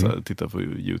kul när man så här, tittar på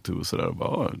YouTube och sådär.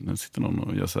 Bara, nu sitter någon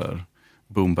och gör så här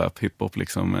boom bap hiphop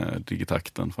liksom med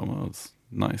Digitakten. Fan vad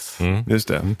nice. Just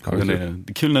det. Det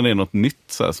är kul när det är något nytt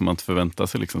så här, som man inte förväntar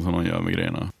sig liksom, som de gör med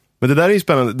grejerna. Men det där är ju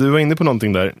spännande. Du var inne på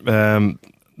någonting där.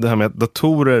 Det här med att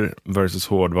datorer versus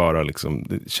hårdvara. Liksom.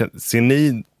 Ser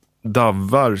ni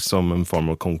DAWar som en form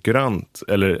av konkurrent?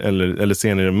 Eller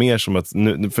ser ni det mer som att...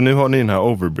 För nu har ni den här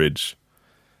Overbridge.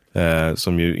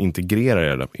 Som ju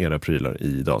integrerar era prylar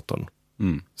i datorn.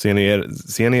 Ser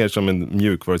ni er som en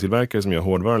mjukvarutillverkare som gör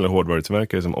hårdvara, eller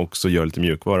hårdvarutillverkare som också gör lite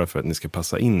mjukvara för att ni ska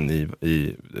passa in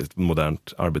i ett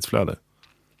modernt arbetsflöde?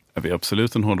 Vi är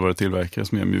absolut en hårdvarutillverkare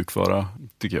som gör mjukvara,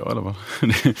 tycker jag i alla fall.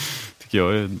 Det tycker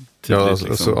jag är tydligt.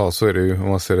 Liksom. Så är det ju om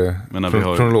man ser det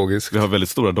kronologiskt. Vi har väldigt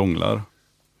stora donglar.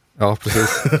 Ja,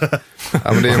 precis.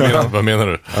 Men det är vad menar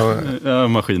du? Ja,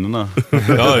 maskinerna.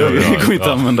 Ja. Det går inte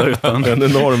att använda utan. En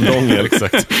enorm dongel,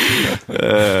 exakt.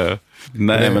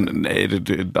 Nej,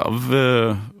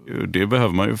 DAW, det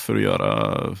behöver man ju för att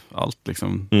göra allt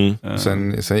liksom.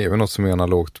 Sen ger vi något som är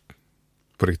analogt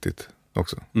på riktigt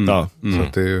också. Så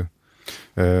att det är ju,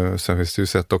 sen finns det ju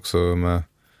sätt också med,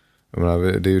 jag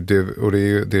menar,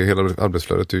 det hela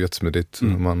arbetsflödet är ju jättesmidigt.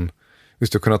 Man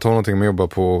just att kunna ta någonting man jobbar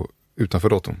på utanför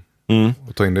datorn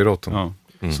och ta in det i datorn.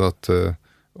 Så att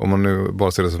om man nu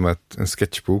bara ser det som en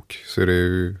sketchbok så är det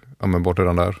ju användbart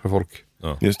redan där för folk.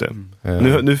 Ja. Just det.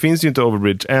 Nu finns ju inte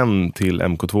Overbridge än till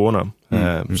MK2-orna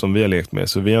som vi har lekt med,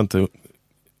 så vi har inte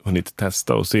hunnit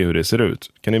testa och se hur det ser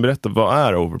ut. Kan ni berätta, vad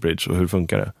är Overbridge och hur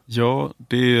funkar det? Ja,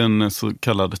 det är en så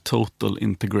kallad total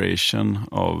integration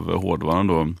av hårdvaran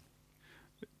då.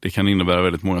 Det kan innebära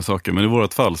väldigt många saker, men i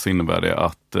vårt fall så innebär det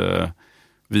att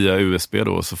via USB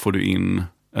då så får du in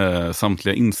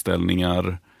samtliga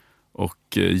inställningar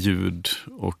och ljud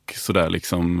och sådär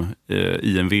liksom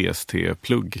i en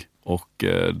VST-plugg. Och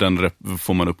den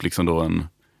får man upp liksom då en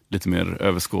lite mer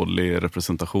överskådlig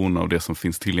representation av det som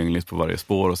finns tillgängligt på varje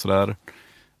spår och sådär.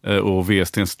 Och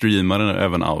VST streamar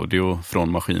även audio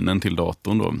från maskinen till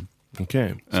datorn då.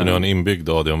 Okay. Så ni har en inbyggd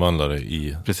audioomvandlare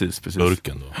i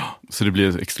burken då? Så det blir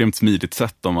ett extremt smidigt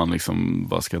sätt om man liksom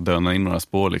bara ska döna in några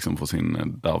spår liksom på sin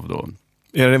DAW då.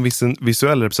 Är det en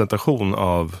visuell representation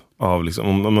av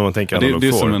liksom, om man tänker det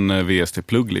är som en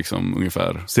VST-plugg liksom,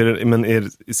 ungefär.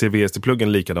 Ser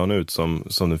VST-pluggen likadan ut som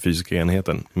den fysiska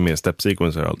enheten med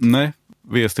step-sequencer och allt? Nej,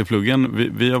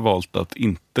 VST-pluggen, vi har valt att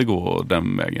inte gå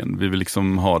den vägen. Vi vill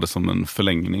liksom ha det som en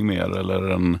förlängning mer,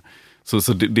 eller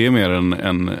så det är mer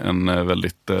en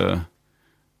väldigt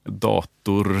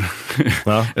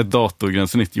ett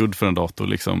datorgränssnitt gjord för en dator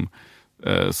liksom.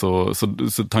 Så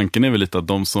tanken är väl lite att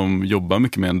de som jobbar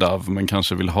mycket med en DAW men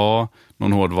kanske vill ha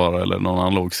någon hårdvara eller någon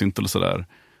analog synt eller sådär,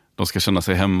 de ska känna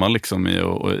sig hemma liksom i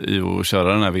att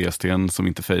köra den här VST:n som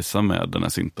interfacear med den här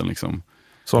synten liksom.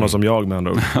 Sådana som jag med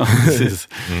andra ord. Ja, precis.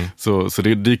 Så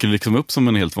det dyker liksom upp som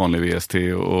en helt vanlig VST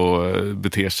och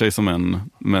beter sig som en,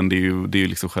 men det är ju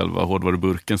liksom själva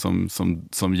hårdvaruburken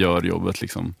som gör jobbet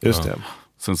liksom. Just det.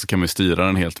 Sen så kan man styra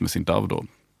den helt med sin DAW då.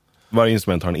 Varje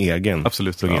instrument har en egen.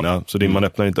 Absolut. Plugin, ja. Så man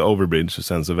öppnar inte Overbridge och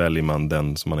sen så väljer man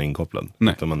den som man är inkopplad.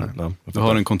 Nej. Du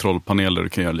har en kontrollpanel där du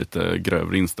kan göra lite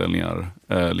grövre inställningar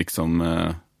liksom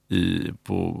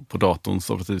på datorns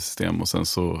operativsystem och sen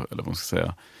så, eller vad man ska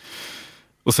säga.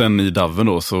 Och sen i DAWen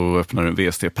då så öppnar du en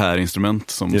VST per instrument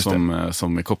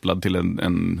som är kopplad till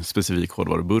en specifik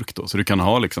hårdvaruburk då. Så du kan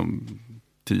ha liksom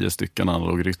 10 stycken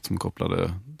analogrytm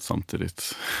kopplade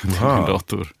samtidigt till en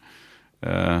dator.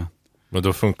 Men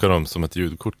då funkar de som ett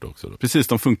ljudkort också då? Precis,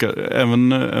 de funkar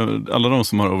även, alla de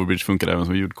som har Overbridge funkar även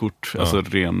som ljudkort. Alltså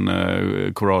ren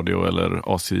Coradio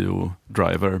eller ACO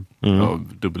driver.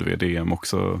 WDM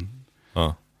också.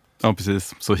 Ja,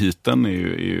 precis. Så hiten är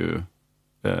ju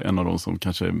en av de som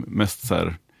kanske är mest så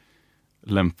här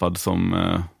lämpad som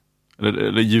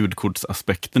eller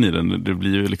ljudkortsaspekten i den. Det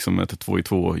blir ju liksom ett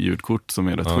 2-i-2 ljudkort som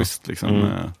är rätt schysst liksom.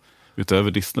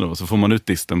 Utöver disten då. Så får man ut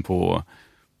disten på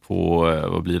på,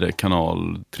 vad blir det,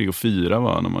 kanal 3 och 4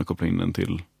 va, när man kopplar in den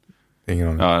till. Ingen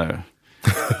aning. Ja,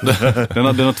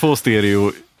 den har 2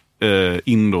 stereo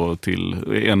in då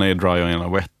till, ena är dry och ena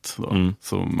wet då.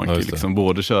 Så man kan liksom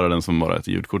både köra den som bara ett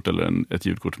ljudkort eller ett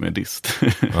ljudkort med dist.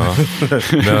 Ja.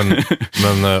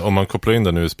 Men om man kopplar in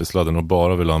den USB-sladden och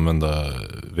bara vill använda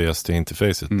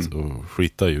VST-interfacet och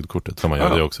skita i ljudkortet, kan man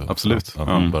göra det också. Absolut.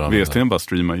 VST bara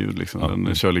streamar ljud liksom.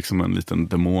 Den kör liksom en liten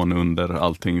demon under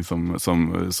allting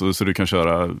så du kan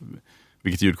köra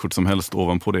vilket ljudkort som helst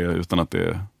ovanpå det utan att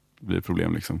det blir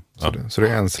problem liksom. Så det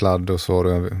är en sladd och så har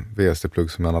du en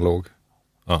VST-plugg som är analog.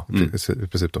 Ja. I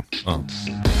princip då. Ja.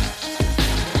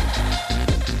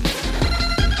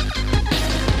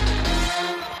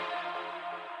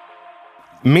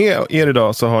 Med er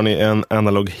idag så har ni en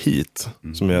analog heat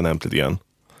som jag nämnt lite grann.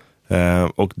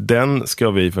 Och den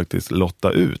ska vi faktiskt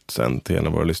lotta ut sen till en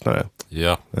av våra lyssnare.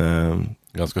 Ja,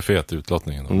 ganska fet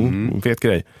utlottningen. Fet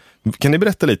grej. Kan ni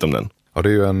berätta lite om den? Ja, det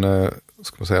är ju en,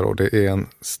 ska man säga då, det är en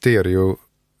stereo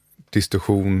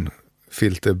distorsion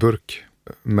filterburk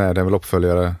med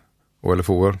enveloppföljare och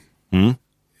LFO-er.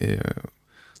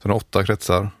 Så den har 8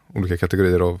 kretsar, olika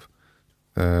kategorier av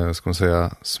ska man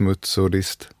säga smuts och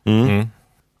dist.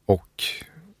 Och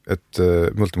ett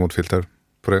multimodfilter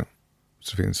på det.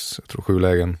 Så det finns, jag tror, 7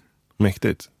 lägen.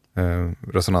 Mäktigt.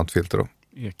 Resonantfilter då.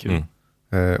 EQ.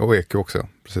 Och EQ också,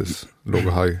 precis. Låg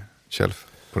och high shelf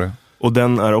på det. Och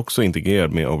den är också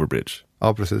integrerad med Overbridge.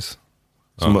 Ja, precis.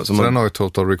 Så den har ju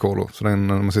total recall då. Så den,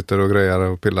 när man sitter och grejar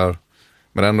och pillar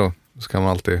med den då, så kan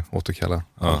man alltid återkalla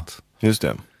allt. Just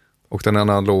det. Och den är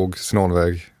analog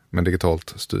signalväg men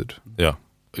digitalt styrd. Ja.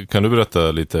 Kan du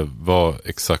berätta lite vad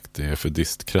exakt det är för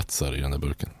distkretsar i den här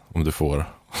burken? Om du får.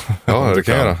 Ja, det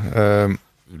kan jag göra.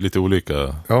 Lite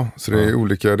olika. Ja, så det är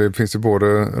olika. Det finns ju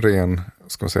både ren,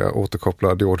 ska man säga,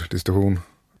 återkopplad dioddistorsion.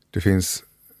 Det finns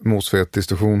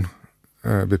MOSFET-distorsion,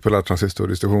 bipolär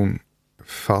transistordistorsion,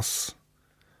 FAS,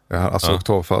 alltså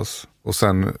oktavfas. Och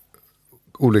sen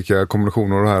olika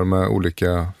kombinationer här med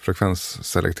olika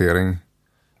frekvensselektering.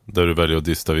 Där du väljer att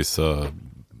dista vissa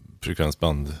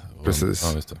frekvensband.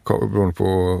 Precis, beroende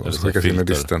på vad som skickas in i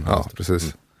disten. Ja,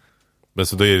 precis. Men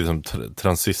så det är liksom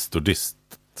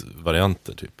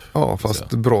transistordist-varianter typ? Ja, fast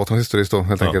bra transistordist då,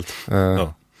 helt enkelt.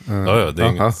 Det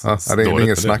är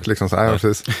inget snack liksom. Nej,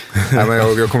 precis. Nej, men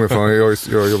jag kommer från, jag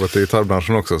har jobbat i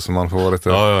gitarrbranschen också, så man får vara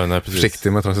lite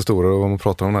försiktig med transistorer och vad man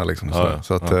pratar om där liksom.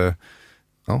 Så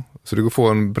det går att få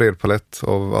en bred palett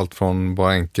av allt från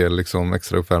bara enkel liksom,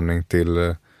 extra uppvärmning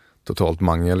till totalt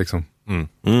mangel liksom.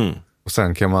 Och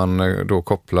sen kan man då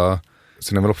koppla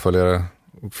sina enveloppföljare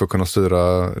för att kunna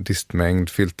styra distmängd,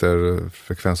 filter,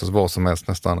 frekvens, alltså vad som helst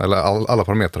nästan. Eller alla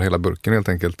parametrar, hela burken helt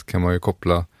enkelt, kan man ju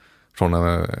koppla från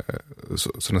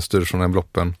så den styr från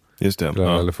enveloppen. Just det.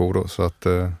 Eller LFO då. Så att,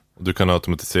 du kan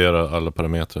automatisera alla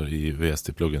parametrar i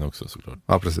VST-pluggen också såklart.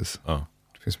 Ja, precis. Ja.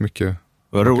 Det finns mycket.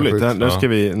 Vad roligt,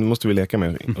 där måste vi leka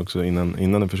med också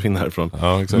innan den försvinner härifrån.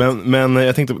 Ja, exakt. Men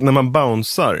jag tänkte, när man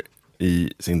bouncear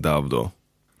i sin DAW då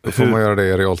får man göra det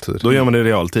i realtid. Då gör man det i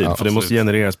realtid, för det måste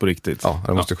genereras på riktigt. Ja,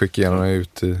 det måste skicka igenom det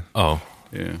ut i... Ja,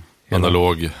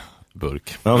 analog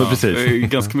burk. Ja, men precis. Det är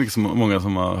ganska många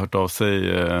som har hört av sig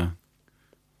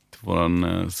till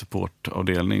våran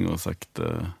supportavdelning och sagt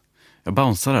jag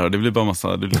bouncear här, det blir bara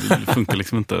massa, det funkar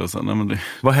liksom inte. Och så, nej, men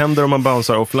vad händer om man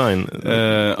bouncear offline?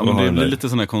 Men det blir lite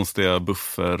sådana konstiga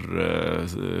buffer,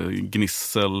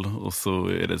 gnissel och så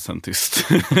är det sen tyst.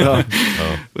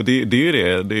 Och det är ju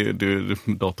det.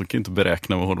 Datorn kan ju inte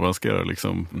beräkna vad hårdvaran ska göra,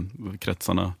 liksom,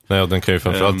 kretsarna. Nej, och den kan ju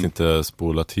framförallt inte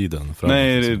spola tiden framåt.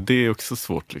 Nej, liksom. det är också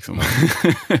svårt liksom.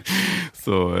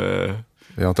 Så...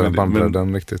 Jag har inte den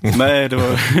bandbredden riktigt. Nej, det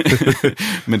var...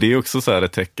 men det är också så här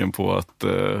ett tecken på att...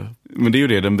 men det är ju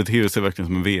det, den beter sig verkligen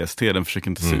som en VST. Den försöker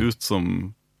inte se ut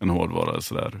som en hårdvara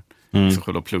sådär. Så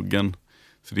själva pluggen.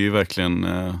 Så det är ju verkligen...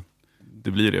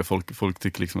 det blir det. Folk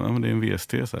tycker liksom, men det är en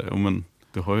VST så här. Men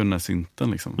du har ju den här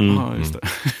synten liksom. Just det.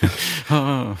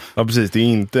 Ja, precis. Det är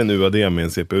inte en UAD med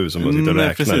en CPU som bara sitter och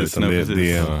räknar. Precis, utan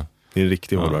det är en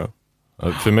riktig hårdvara.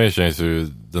 För mig känns ju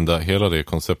hela det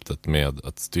konceptet med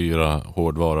att styra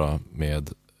hårdvara med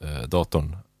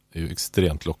datorn är ju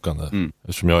extremt lockande.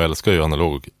 Eftersom jag älskar ju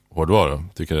analog hårdvara.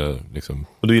 Tycker jag liksom...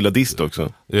 Och du gillar dist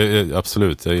också?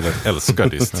 Absolut, jag älskar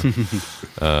dist.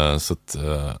 Så att,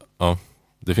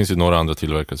 det finns ju några andra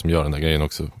tillverkare som gör den där grejen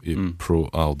också i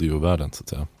pro-audio-världen så att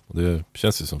säga. Och det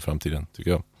känns ju som framtiden,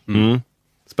 tycker jag.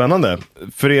 Spännande.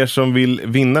 För er som vill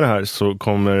vinna det här så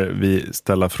kommer vi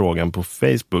ställa frågan på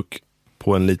Facebook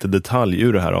på en liten detalj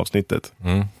ur det här avsnittet.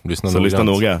 Lyssna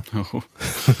noga.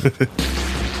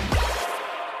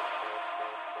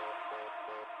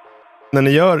 När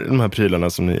ni gör de här prylarna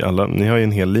som ni har ju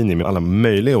en hel linje med alla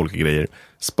möjliga olika grejer.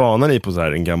 Spanar ni på så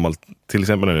här en gammal, till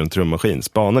exempel en trummaskin,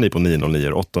 spanar ni på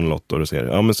 909, 808 och säger,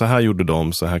 ja men så här gjorde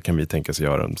de, så här kan vi tänka sig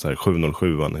göra, så här 707,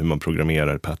 hur man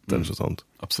programmerar patterns och sånt.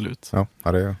 Absolut. Ja,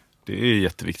 Det är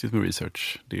jätteviktigt med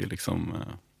research. Det är liksom,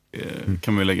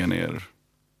 kan man ju lägga ner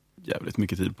jävligt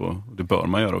mycket tid på. Det bör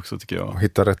man göra också, tycker jag.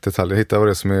 Hitta rätt detaljer, hitta vad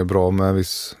det är som är bra med en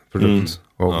viss produkt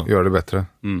och göra det bättre.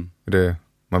 Det är det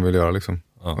man vill göra liksom.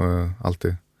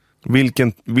 Alltid.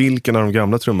 Vilken av de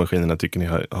gamla trummaskinerna tycker ni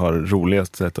har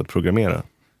roligast sätt att programmera?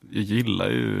 Jag gillar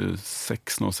ju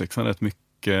 606 rätt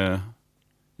mycket,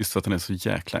 just för att den är så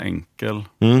jäkla enkel.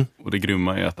 Och det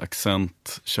grymma är att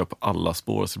Accent kör på alla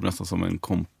spår, så det blir nästan som en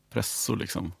kompressor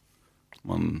liksom.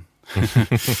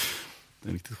 Det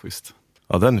är riktigt schysst.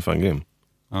 Ja, den är fan grym.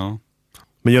 Ja.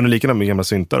 Men gör ni likadant med gamla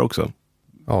syntar också?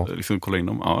 Ja. Liksom kolla in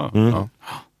dem. Ja.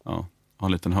 Ha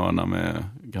en liten hörna med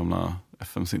gamla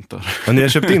FM-syntar. Men ni har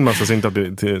köpt in massa syntar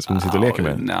som ni sitter och leker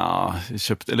med?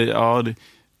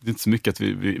 Det är inte så mycket att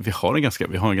vi har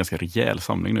en ganska rejäl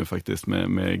samling nu faktiskt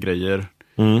med grejer.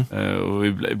 Och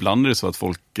ibland är det så att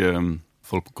folk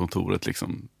på kontoret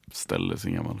liksom ställer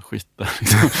sin gammal skit där.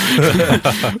 Liksom.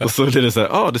 Och så blir det så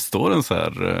här, det står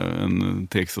en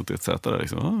TX81Z där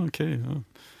liksom. Okej.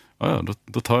 Ja,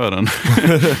 då tar jag den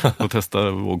och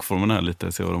testar vågformen här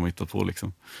lite, se vad de har hittat på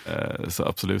liksom. Så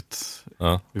absolut.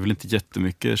 Vi vill inte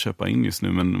jättemycket köpa in just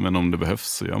nu, men om det behövs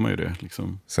så gör man ju det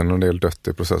liksom. Sen en del dött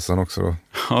i processen också då.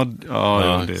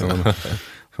 Det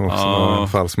som också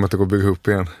fall som att det går att bygga upp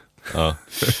igen.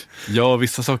 Ja,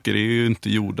 vissa saker är ju inte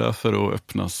gjorda för att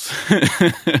öppnas.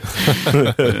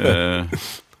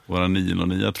 Våra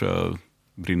 909 tror jag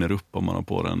brinner upp om man har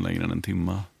på den längre än en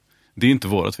timme. Det är inte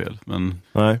vårat fel, men...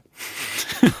 Nej.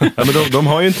 Men de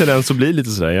har ju en tendens att bli lite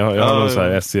sådär. Jag har någon så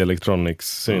här SC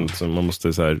Electronics-synt som man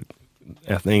måste så här,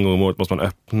 en gång om året måste man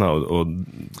öppna och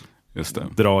just det,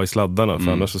 dra i sladdarna,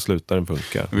 för annars så slutar den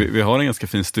funka. Vi har en ganska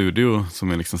fin studio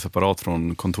som är liksom separat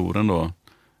från kontoren då,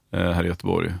 här i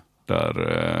Göteborg.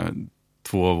 Där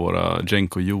 2 av våra,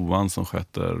 Jenk och Johan, som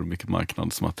sköter mycket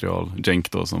marknadsmaterial.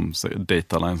 Jenk då som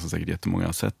Dataline, som säkert jättemånga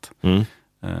har sett,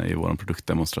 är vår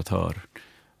produktdemonstratör.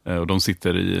 Och de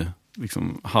sitter i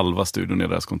liksom halva studion i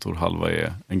deras kontor, halva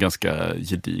är en ganska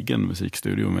gedigen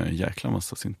musikstudio med jäkla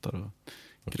massa syntar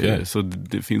och grejer. Så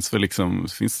det finns väl liksom,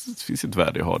 finns ett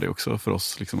värde att ha det också för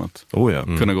oss liksom, att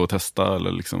kunna gå och testa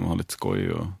eller liksom ha lite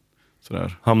skoj och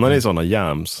sådär. Hamnar ni i sådana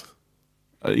jams?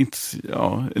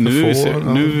 Nu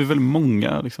är vi väl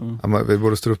många liksom. Men vi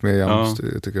borde stå upp med jams,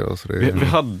 tycker jag. Så vi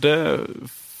hade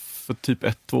för typ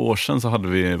 1-2 år sedan så hade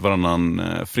vi varannan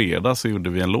fredag så gjorde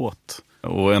vi en låt.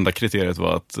 Och enda kriteriet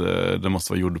var att det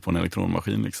måste vara gjord på en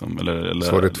elektronmaskin liksom. Eller,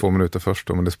 så var det 2 minuter först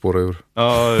då, men det spårade ur.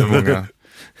 Ja, många.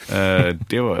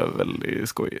 Det var väldigt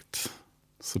skojigt.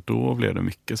 Så då blev det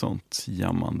mycket sånt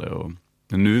jammande.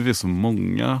 Men nu är vi så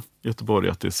många i Göteborg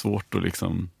att det är svårt att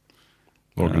liksom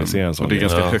organisera en sån. Och det är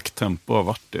ganska högt tempo, har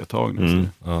varit det ett tag nu.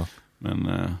 Men,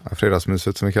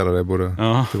 fredagsmyset som vi kallar det borde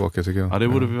tillbaka, tycker jag. Ja, det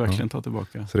borde vi verkligen ta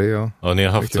tillbaka. Så det är Ja, ni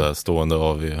har haft så här stående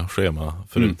AV-schema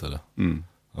förut eller?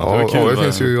 Ja, AV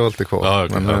finns ju alltid kvar.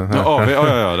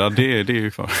 Det är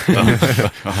ju kvar.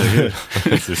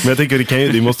 Men jag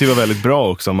tänker det måste ju vara väldigt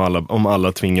bra också om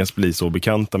alla tvingas bli så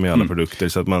bekanta med alla produkter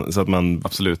så att man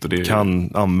absolut, och det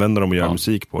kan använda dem och göra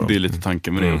musik på dem. Det är lite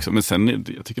tanken med det också. Men sen,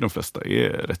 jag tycker de flesta är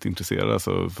rätt intresserade,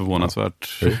 så förvånansvärt.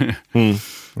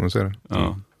 Så är det.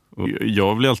 Ja. Och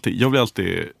jag blir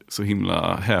alltid så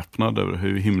himla häpnad över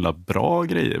hur himla bra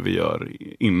grejer vi gör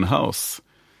in-house.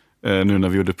 Nu när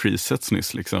vi gjorde presets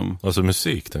nyss liksom. Alltså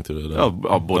musik tänkte du?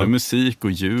 Ja, både musik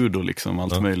och ljud och liksom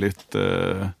allt möjligt.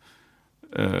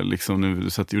 Liksom nu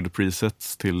så att vi gjorde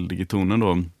presets till Digitonen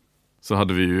då, så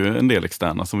hade vi ju en del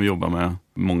externa som vi jobbar med.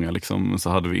 Många liksom, så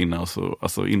hade vi inhouse, och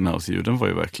alltså inhouse-ljuden var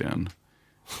ju verkligen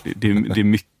det är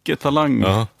mycket talang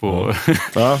på.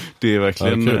 Det är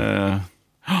verkligen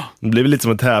det blir väl lite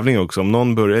som en tävling också. Om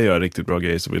någon börjar göra riktigt bra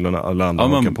grejer så vill alla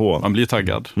andra åka på. Man blir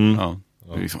taggad.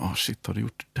 Det är liksom, shit, har du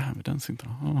gjort det där med den synten?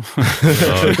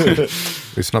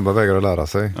 Det är snabba vägar att lära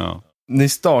sig. Ni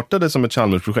startade som ett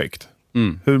Chalmers-projekt.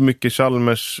 Hur mycket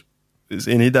Chalmers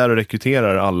är ni där och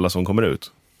rekryterar alla som kommer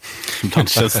ut? Ibland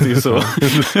känns det ju så.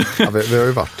 Vi har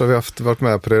ju varit där, vi har varit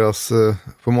med på deras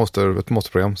ett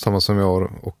masterprogram, samma som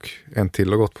jag och en till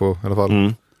har gått på i alla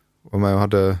fall. Och med och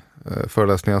hade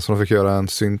föreläsningar som de fick göra en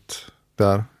synt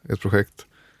där i ett projekt.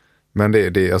 Men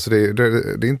det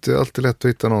är inte alltid lätt att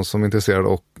hitta någon som är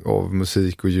intresserad av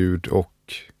musik och ljud och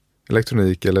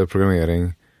elektronik eller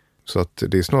programmering. Så att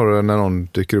det är snarare när någon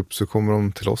dyker upp så kommer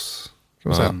de till oss, kan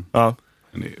man säga. Ja.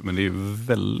 Men det är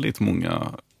väldigt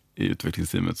många i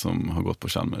utvecklingsteamet som har gått på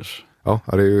Chalmers. Ja,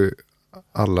 det är ju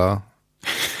alla.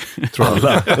 Tror jag.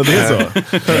 Alla? Ja, det är så.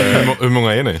 Hur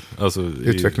många är ni? Alltså,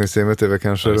 Utvecklingsteamet är väl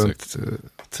kanske runt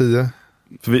 10.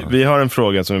 För vi har en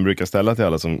fråga som vi brukar ställa till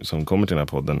alla som kommer till den här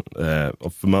podden.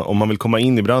 Om man vill komma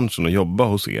in i branschen och jobba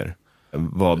hos er,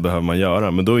 vad behöver man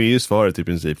göra? Men då är ju svaret i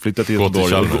princip flytta till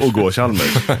Göteborg och gå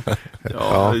Chalmers.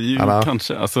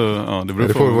 Kanske. Alltså, det beror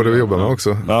det får vad du jobbar med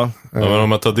också. Ja. Men om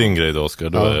man tar din grej då, Oskar,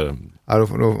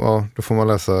 då får man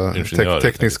läsa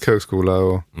teknisk högskola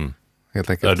och helt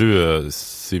enkelt. Är du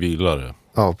civilare?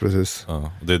 Ja, precis.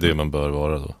 Ja, det är det man bör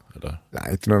vara då? Eller?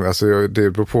 Nej, inte nog. Alltså,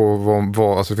 det beror på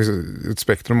vad alltså, det finns ett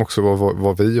spektrum också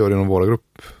vad vi gör inom våra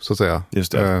grupp, så att säga.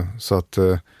 Just det. Så att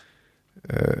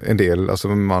en del, alltså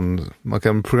man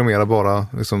kan programmera bara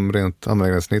liksom rent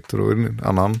användarsnitt och då är det en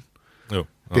annan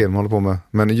del man håller på med.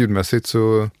 Men ljudmässigt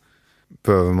så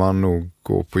behöver man nog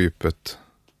gå på djupet.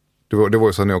 Det var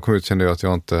ju så att när jag kom ut kände jag att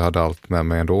jag inte hade allt med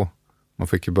mig ändå. Man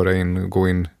fick ju gå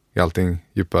in i allting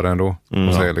djupare ändå.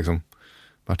 Och säga liksom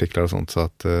artiklar och sånt. Så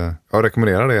att jag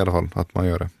rekommenderar det i alla fall, att man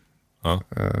gör det. Ja.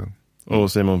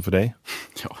 Och Simon, för dig?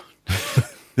 Ja.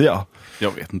 Ja.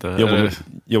 Jag vet inte.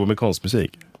 Jobba med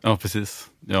konstmusik. Ja, precis.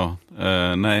 Ja,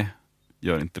 nej,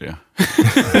 gör inte det.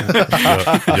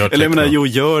 Eller jag menar,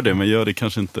 gör det, men gör det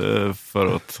kanske inte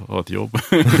för att ha ett jobb.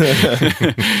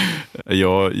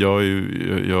 jag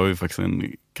har ju faktiskt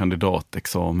en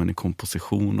kandidatexamen i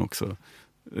komposition också.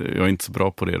 Jag är inte så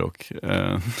bra på det dock.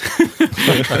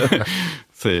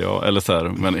 Säger jag, eller så här,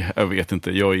 men jag vet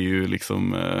inte. Jag är ju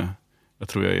liksom, jag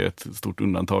tror jag är ett stort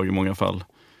undantag i många fall.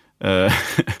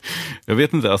 Jag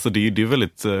vet inte, alltså det är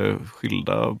väldigt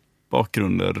skilda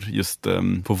bakgrunder just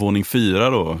på våning 4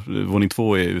 då. Våning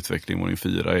 2 är utveckling, våning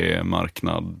 4 är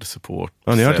marknad, support.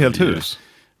 Ja, ni har ett helt hus.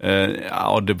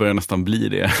 Ja, det börjar nästan bli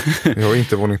det. Jag har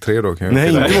inte våning 3 då. Nej,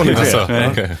 inte våning 3. Alltså,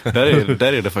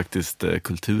 där är det faktiskt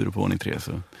kultur på våning 3.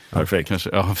 Så. Perfekt. Kanske,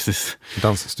 ja, precis.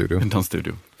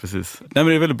 Dansstudio, precis. Nej, men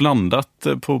det är väldigt blandat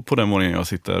på den våningen jag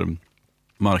sitter.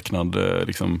 Marknad,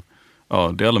 liksom.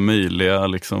 Ja, det är alla möjliga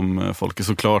liksom, folk är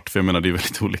såklart, för jag menar det är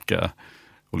väldigt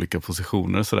olika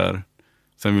positioner sådär.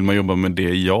 Sen vill man jobba med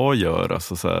det jag gör,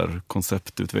 alltså så här,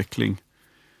 konceptutveckling.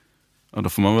 Ja, då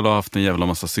får man väl ha haft en jävla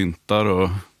massa syntar och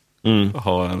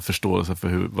ha en förståelse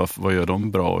för vad gör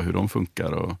de bra och hur de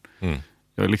funkar. Och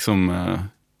jag är liksom,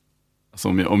 alltså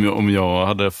om jag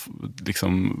hade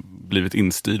liksom blivit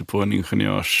instyrd på en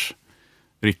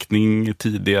ingenjörsriktning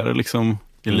tidigare liksom,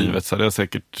 i livet, så hade jag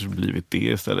säkert blivit det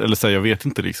istället. Eller så här, jag vet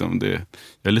inte liksom, jag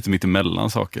är lite mitt emellan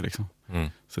saker liksom.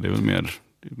 Så det är väl mer,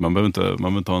 man behöver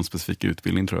inte ha en specifik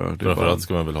utbildning, tror jag. Framförallt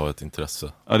ska man väl ha ett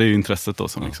intresse. Ja, det är ju intresset då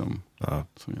som liksom.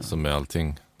 Som med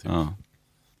allting. Typ.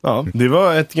 Ja, det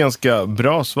var ett ganska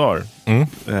bra svar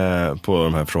på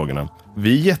de här frågorna.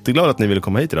 Vi är jätteglada att ni ville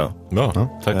komma hit idag.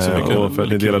 Ja, tack så mycket. Och för att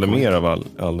ni delade med er av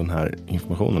all den här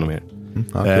informationen om er.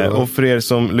 Och för er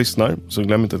som lyssnar, så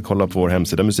glöm inte att kolla på vår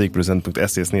hemsida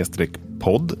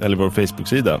musikproducent.se/podd eller vår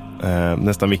Facebook-sida.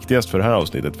 Nästan viktigast för det här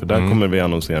avsnittet, för där kommer vi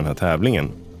annonsera den här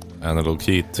tävlingen. Analog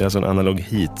Heat. Det är alltså en analog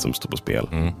heat som står på spel.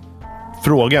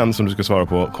 Frågan som du ska svara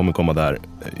på kommer komma där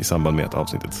i samband med att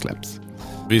avsnittet släpps.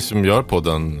 Vi som gör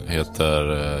podden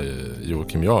heter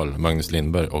Joakim Jarl, Magnus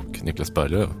Lindberg och Niklas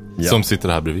Berglöf. Som sitter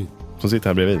här bredvid. Som sitter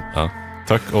här bredvid. Ja.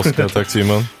 Tack Oskar, tack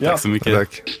Simon. Tack så mycket.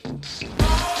 Tack.